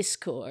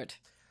discord.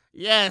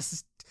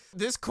 Yes,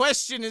 this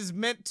question is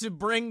meant to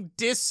bring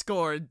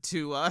discord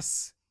to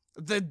us.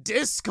 The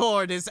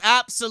discord is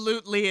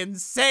absolutely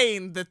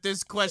insane that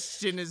this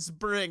question is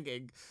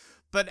bringing.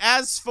 But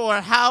as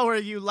for how are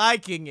you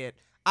liking it,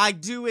 I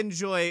do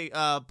enjoy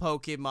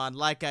Pokemon.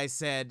 Like I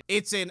said,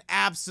 it's an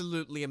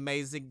absolutely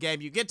amazing game.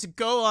 You get to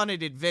go on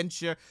an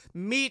adventure,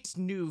 meet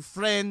new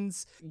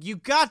friends. You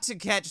got to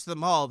catch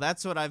them all.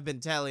 That's what I've been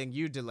telling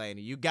you,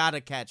 Delaney. You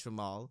gotta catch them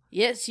all.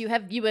 Yes, you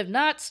have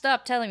not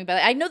stopped telling me about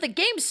it. I know the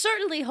game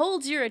certainly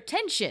holds your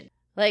attention.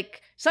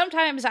 Like,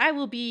 sometimes I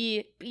will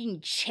be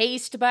being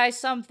chased by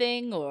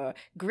something or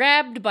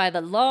grabbed by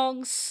the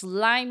long,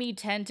 slimy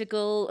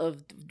tentacle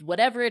of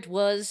whatever it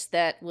was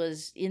that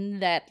was in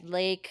that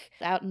lake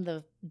out in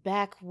the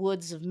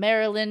backwoods of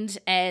Maryland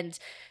and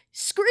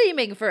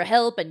screaming for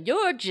help, and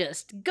you're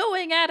just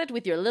going at it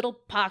with your little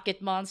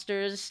pocket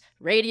monsters,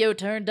 radio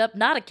turned up,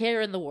 not a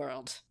care in the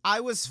world. I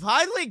was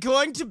finally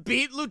going to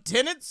beat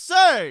Lieutenant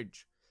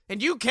Surge.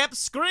 And you kept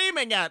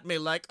screaming at me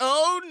like,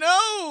 oh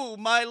no,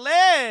 my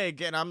leg.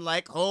 And I'm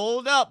like,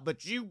 hold up,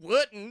 but you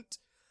wouldn't.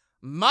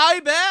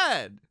 My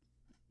bad.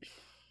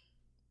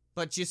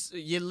 But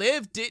you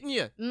lived, didn't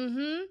you?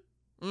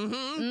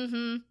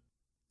 Mm-hmm.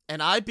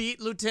 And I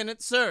beat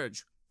Lieutenant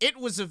Surge. It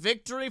was a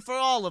victory for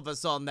all of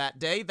us on that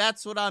day.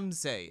 That's what I'm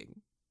saying.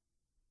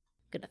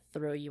 Gonna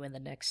throw you in the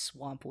next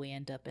swamp we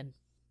end up in.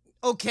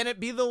 Oh, can it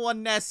be the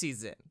one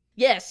Nessie's in?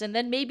 Yes, and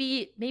then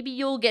maybe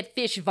you'll get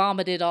fish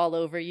vomited all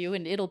over you,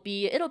 and it'll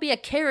be a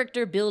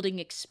character building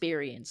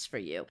experience for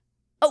you.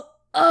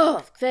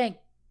 Oh, thank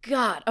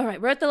God. All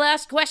right, we're at the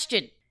last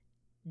question.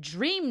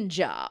 Dream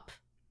job,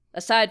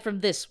 aside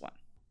from this one.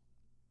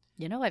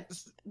 You know, I've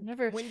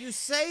never... When you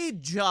say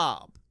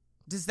job,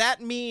 does that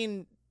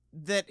mean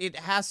that it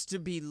has to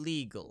be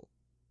legal?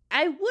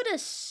 I would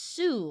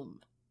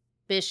assume,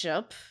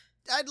 Bishop.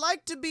 I'd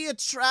like to be a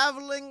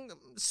traveling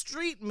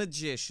street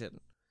magician.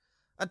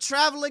 A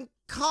traveling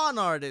con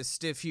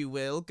artist, if you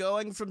will,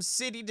 going from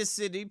city to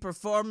city,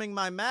 performing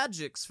my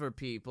magics for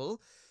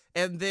people,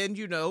 and then,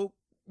 you know,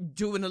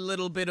 doing a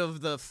little bit of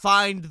the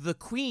find the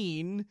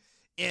queen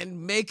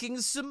and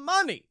making some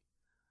money.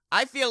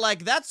 I feel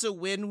like that's a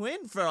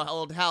win-win for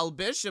old Hal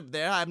Bishop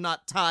there. I'm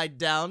not tied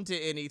down to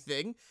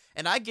anything,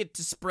 and I get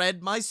to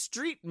spread my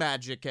street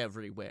magic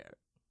everywhere.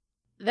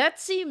 That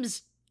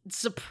seems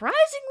surprisingly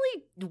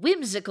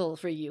whimsical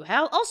for you,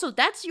 Hal. Also,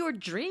 that's your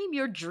dream?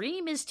 Your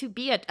dream is to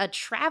be a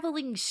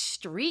traveling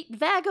street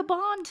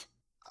vagabond?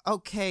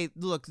 Okay,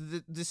 look,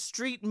 the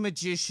street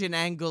magician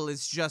angle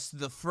is just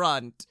the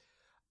front.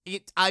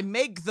 I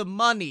make the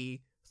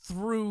money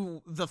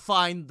through the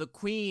Find the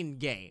Queen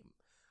game.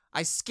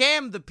 I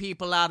scam the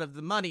people out of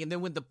the money, and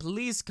then when the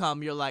police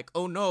come, you're like,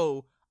 oh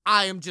no,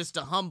 I am just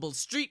a humble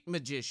street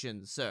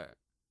magician, sir.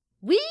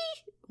 We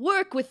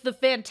work with the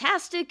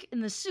fantastic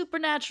and the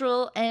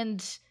supernatural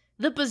and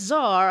the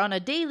bizarre on a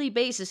daily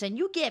basis, and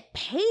you get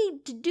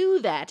paid to do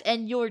that,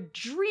 and your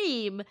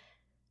dream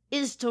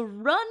is to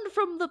run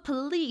from the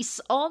police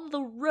on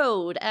the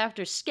road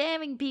after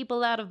scamming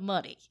people out of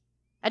money.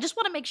 I just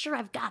want to make sure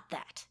I've got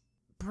that.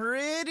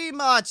 Pretty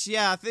much,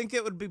 yeah. I think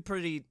it'd be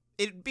pretty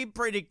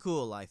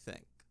cool, I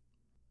think.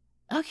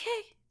 Okay.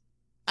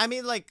 I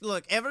mean, like,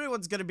 look,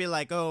 everyone's gonna be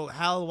like, oh,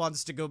 Hal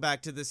wants to go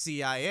back to the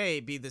CIA,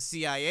 be the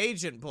CIA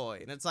agent boy.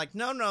 And it's like,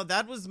 no,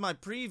 that was my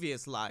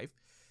previous life.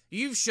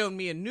 You've shown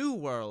me a new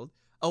world,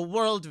 a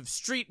world of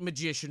street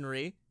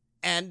magicianry,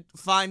 and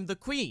Find the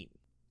Queen,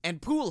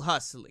 and pool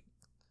hustling.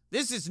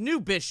 This is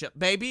new, Bishop,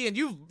 baby, and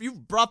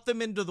you've brought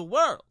them into the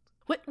world.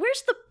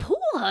 Where's the pool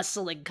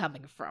hustling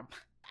coming from?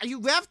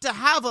 You have to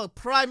have a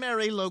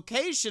primary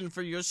location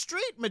for your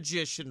street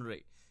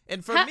magicianry.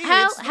 And for me,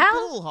 it's the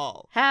pool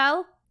hall.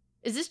 Hal?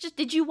 Is this just,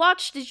 did you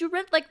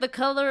rent, like, The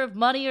Color of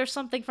Money or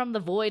something from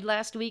The Void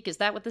last week? Is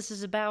that what this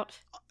is about?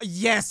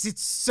 Yes,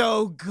 it's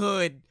so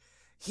good.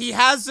 He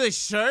has a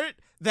shirt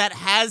that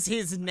has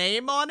his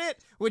name on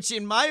it, which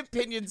in my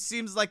opinion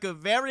seems like a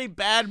very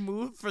bad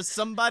move for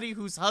somebody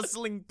who's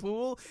hustling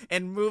pool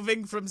and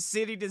moving from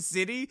city to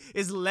city,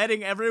 is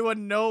letting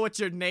everyone know what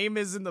your name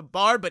is in the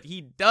bar, but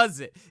he does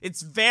it.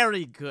 It's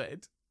very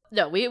good.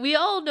 No, we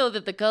all know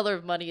that The Color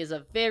of Money is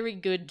a very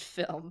good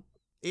film.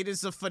 It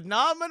is a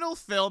phenomenal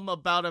film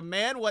about a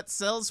man what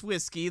sells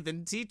whiskey,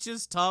 then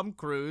teaches Tom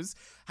Cruise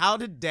how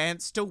to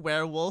dance to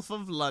Werewolf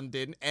of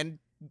London and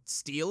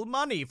steal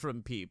money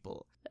from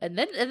people. And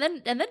then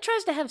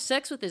tries to have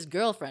sex with his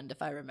girlfriend,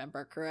 if I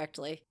remember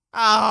correctly.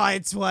 Oh,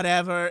 it's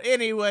whatever.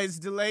 Anyways,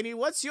 Delaney,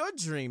 what's your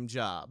dream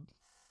job?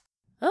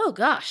 Oh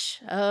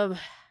gosh.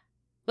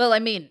 Well, I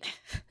mean,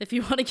 if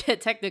you want to get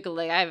technical,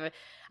 like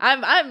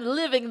I'm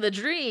living the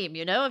dream,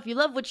 you know? If you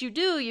love what you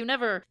do, you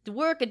never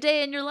work a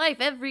day in your life.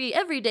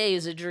 Every day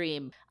is a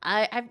dream.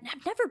 I've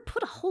never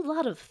put a whole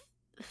lot of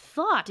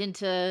thought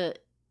into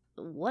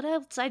what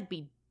else I'd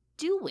be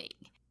doing.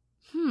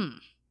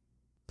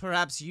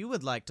 Perhaps you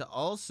would like to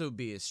also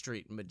be a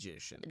street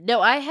magician.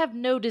 No, I have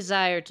no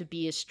desire to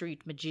be a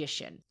street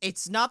magician.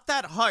 It's not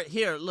that hard.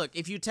 Here, look,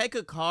 if you take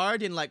a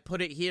card and, like,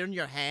 put it here in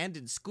your hand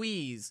and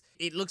squeeze,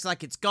 it looks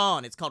like it's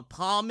gone. It's called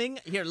palming.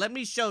 Here, let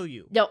me show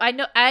you. No,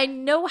 I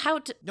know how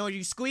to... No,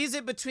 you squeeze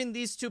it between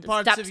these two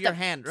parts of your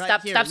hand,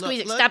 right here. Stop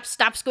squeezing.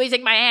 Stop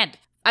squeezing my hand.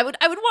 I would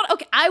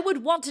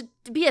want to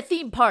be a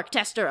theme park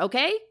tester,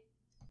 okay?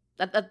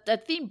 A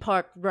theme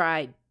park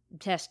ride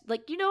test.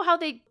 Like, you know how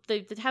they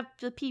have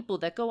the people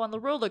that go on the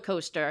roller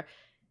coaster,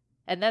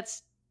 and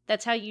that's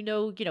how you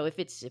know if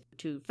it's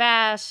too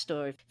fast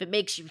or if it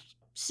makes you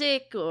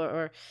sick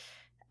or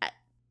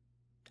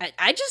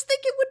I just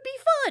think it would be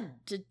fun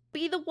to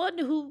be the one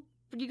who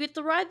you get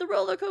to ride the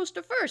roller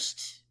coaster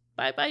first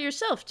by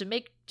yourself to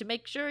make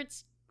sure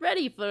it's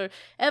ready for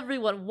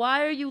everyone.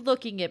 Why are you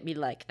looking at me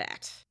like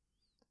that?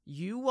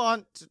 You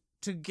want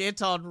to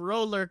get on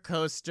roller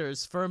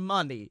coasters for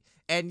money,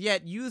 and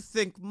yet you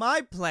think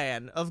my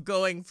plan of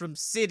going from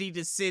city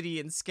to city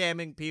and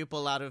scamming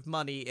people out of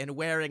money and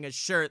wearing a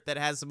shirt that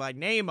has my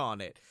name on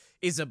it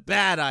is a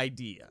bad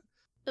idea.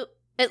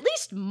 At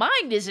least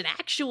mine is an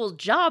actual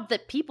job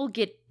that people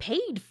get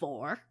paid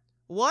for.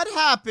 What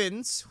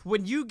happens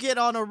when you get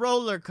on a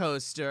roller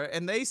coaster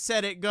and they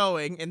set it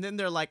going and then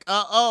they're like,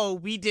 uh-oh,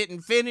 we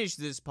didn't finish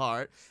this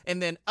part,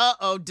 and then,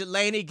 uh-oh,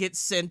 Delaney gets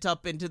sent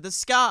up into the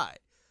sky?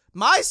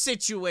 My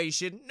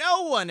situation,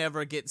 no one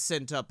ever gets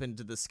sent up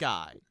into the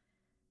sky.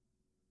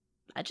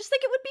 I just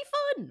think it would be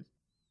fun.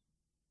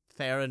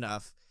 Fair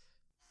enough.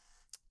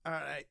 All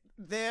right,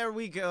 there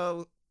we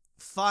go.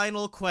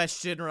 Final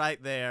question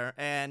right there.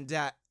 And,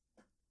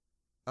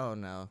 oh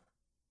no.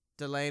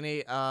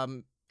 Delaney,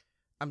 I'm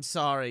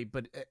sorry,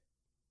 but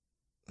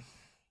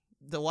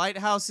the White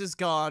House is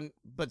gone,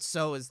 but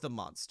so is the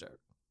monster.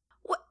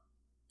 What?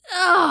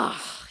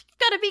 Oh, you've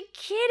got to be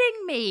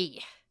kidding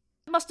me.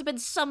 It must have been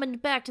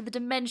summoned back to the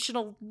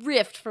dimensional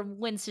rift from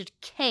whence it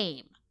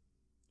came.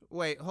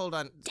 Wait, hold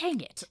on.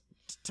 Dang it.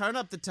 Turn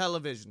up the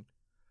television.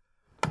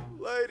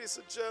 Ladies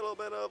and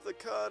gentlemen of the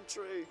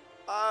country,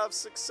 I've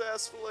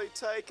successfully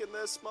taken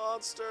this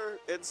monster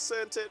and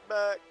sent it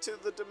back to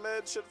the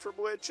dimension from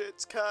which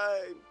it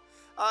came.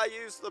 I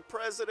used the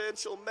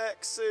presidential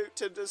mech suit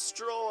to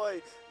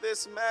destroy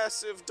this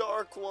massive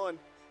dark one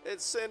and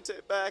sent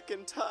it back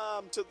in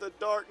time to the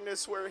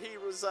darkness where he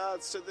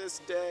resides to this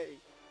day.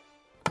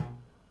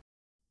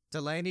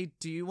 Delaney,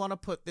 do you want to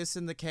put this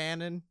in the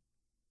canon?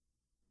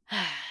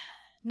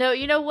 No,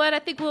 you know what? I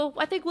think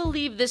we'll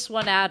leave this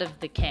one out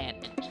of the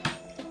canon.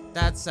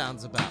 That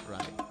sounds about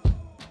right.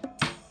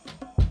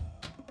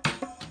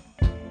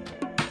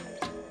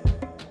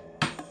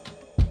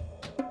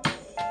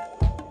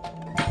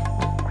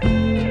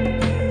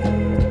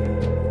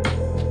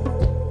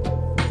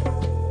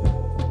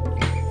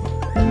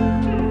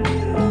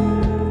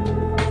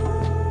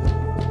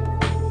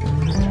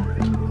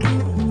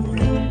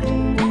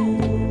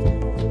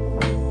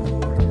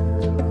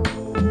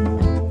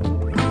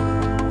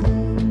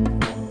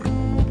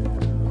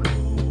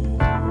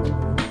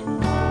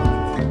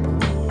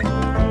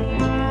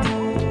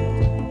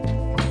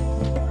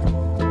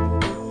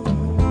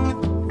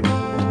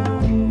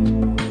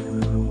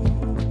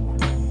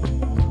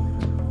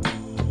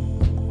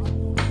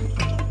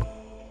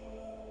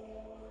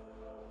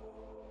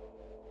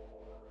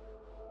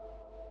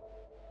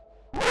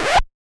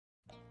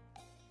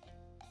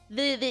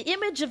 The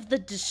image of the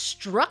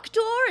Destructor,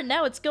 and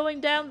now it's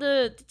going down.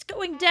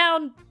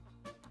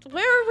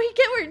 Where are we?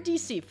 We're in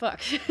DC.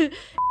 Fuck.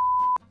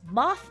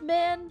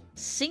 Mothman,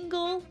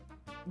 single,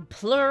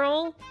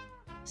 plural,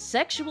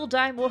 sexual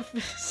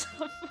dimorphism.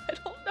 I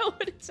don't know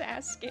what it's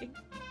asking.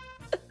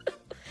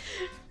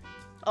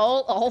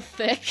 all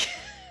thick.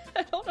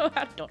 I don't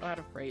know how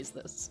to phrase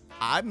this.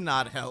 I'm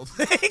not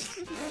helping.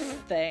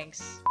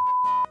 Thanks.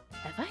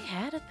 Have I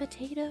had a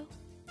potato?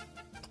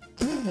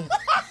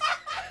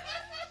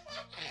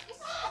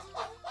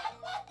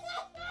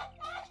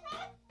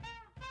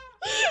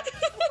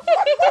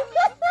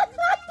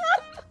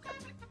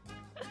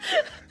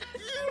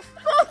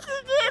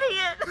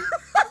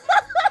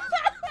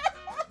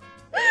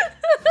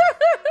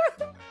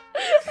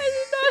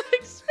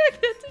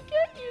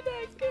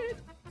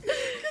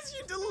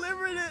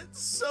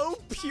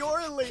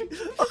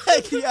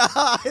 Yeah,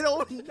 I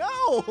don't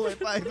know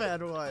if I've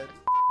had one.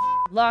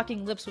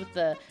 Locking lips with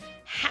the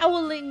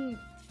howling...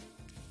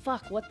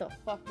 Fuck, what the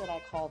fuck did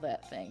I call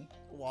that thing?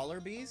 Waller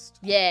Beast?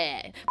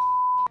 Yeah.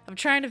 I'm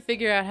trying to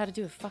figure out how to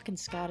do a fucking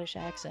Scottish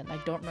accent. I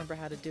don't remember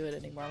how to do it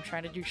anymore. I'm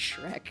trying to do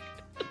Shrek.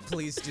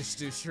 Please just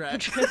do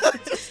Shrek.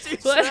 Just do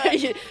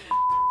Shrek.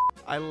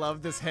 I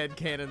love this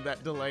headcanon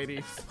that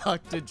Delaney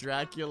fucked a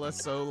Dracula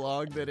so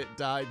long that it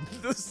died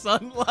in the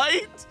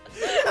sunlight.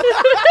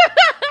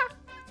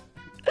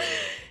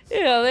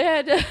 You know, they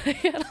had a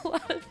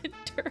lot of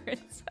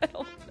endurance. I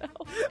don't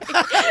know.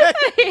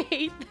 I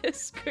hate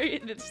this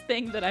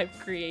thing that I've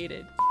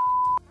created.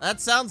 That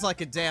sounds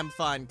like a damn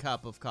fine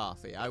cup of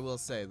coffee. I will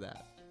say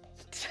that.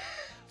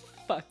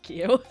 Fuck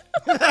you.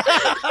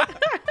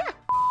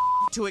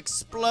 to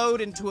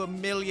explode into a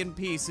million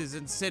pieces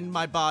and send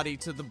my body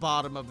to the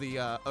bottom of the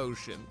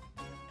ocean.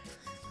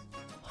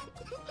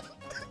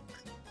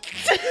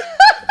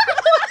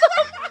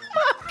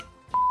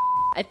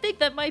 I think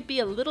that might be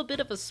a little bit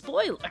of a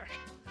spoiler.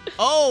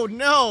 Oh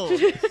no!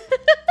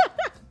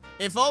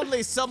 If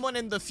only someone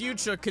in the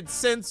future could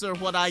censor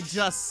what I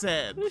just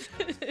said.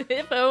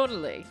 If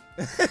only.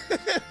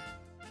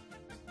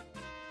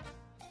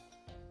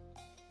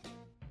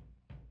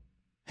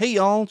 Hey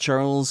y'all,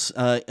 Charles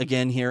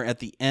again here at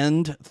the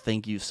end.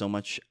 Thank you so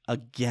much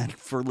again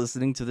for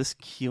listening to this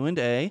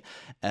Q&A.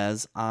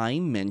 As I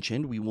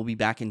mentioned, we will be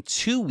back in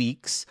 2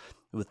 weeks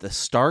with the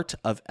start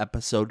of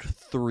episode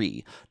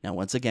 3. Now,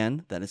 once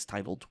again, that is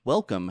titled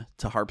Welcome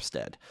to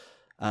Harpstead.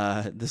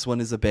 This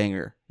one is a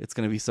banger. It's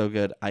going to be so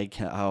good.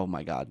 Oh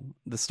my God.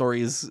 The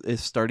story is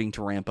starting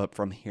to ramp up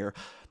from here.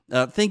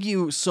 Thank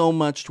you so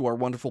much to our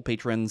wonderful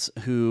patrons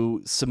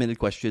who submitted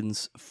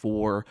questions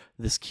for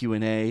this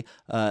Q&A.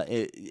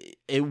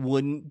 It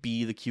wouldn't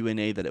be the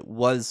Q&A that it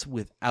was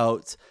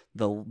without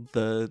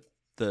the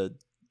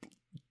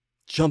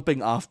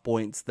jumping off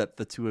points that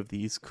the two of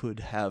these could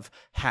have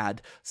had.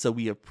 So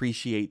we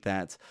appreciate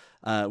that.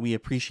 We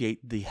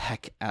appreciate the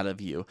heck out of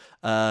you.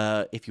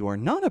 If you are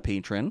not a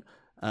patron,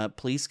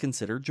 please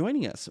consider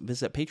joining us.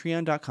 Visit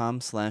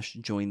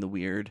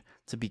patreon.com/jointheweird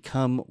to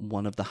become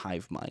one of the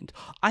hive mind.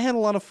 I had a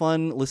lot of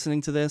fun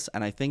listening to this,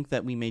 and I think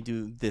that we may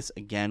do this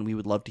again. We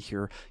would love to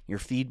hear your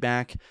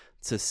feedback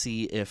to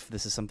see if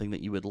this is something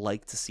that you would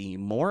like to see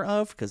more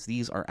of, because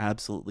these are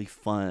absolutely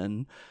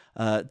fun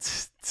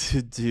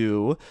to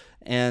do,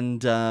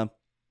 and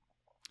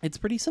it's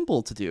pretty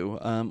simple to do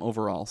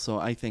overall. So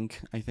I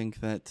think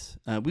that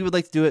we would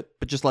like to do it,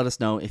 but just let us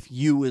know if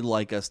you would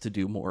like us to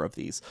do more of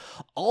these.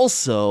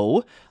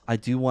 Also, I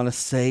do want to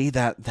say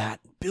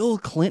that Bill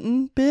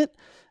Clinton bit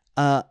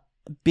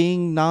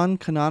being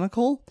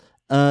non-canonical.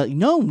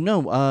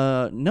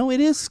 No,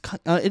 it is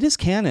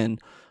canon.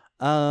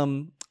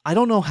 I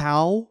don't know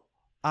how.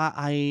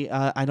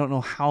 I don't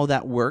know how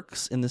that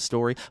works in the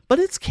story, but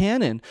it's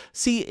canon.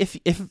 See, if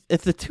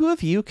the two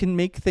of you can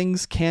make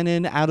things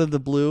canon out of the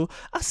blue,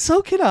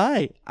 so can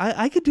I.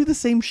 I could do the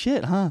same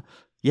shit, huh?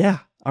 Yeah.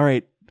 All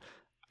right,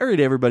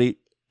 everybody.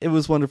 It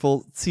was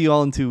wonderful. See you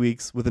all in 2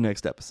 weeks with the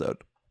next episode.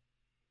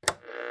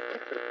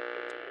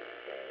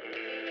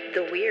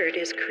 The Weird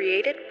is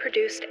created,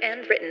 produced,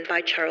 and written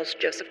by Charles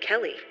Joseph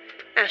Kelly.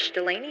 Ash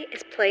Delaney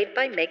is played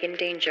by Megan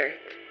Danger.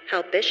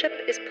 Hal Bishop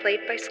is played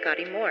by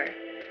Scotty Moore.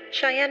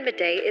 Cheyenne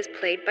Madej is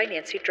played by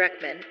Nancy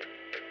Dreckman.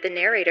 The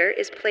narrator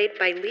is played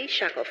by Lee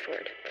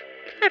Shackelford.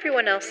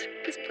 Everyone else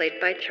is played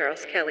by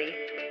Charles Kelly.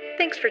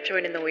 Thanks for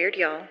joining The Weird,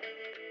 y'all.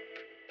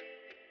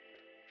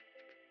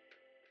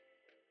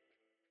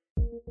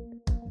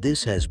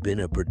 This has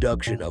been a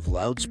production of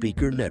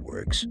Loudspeaker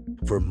Networks.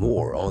 For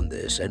more on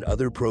this and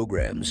other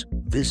programs,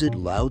 visit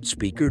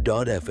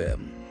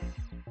loudspeaker.fm.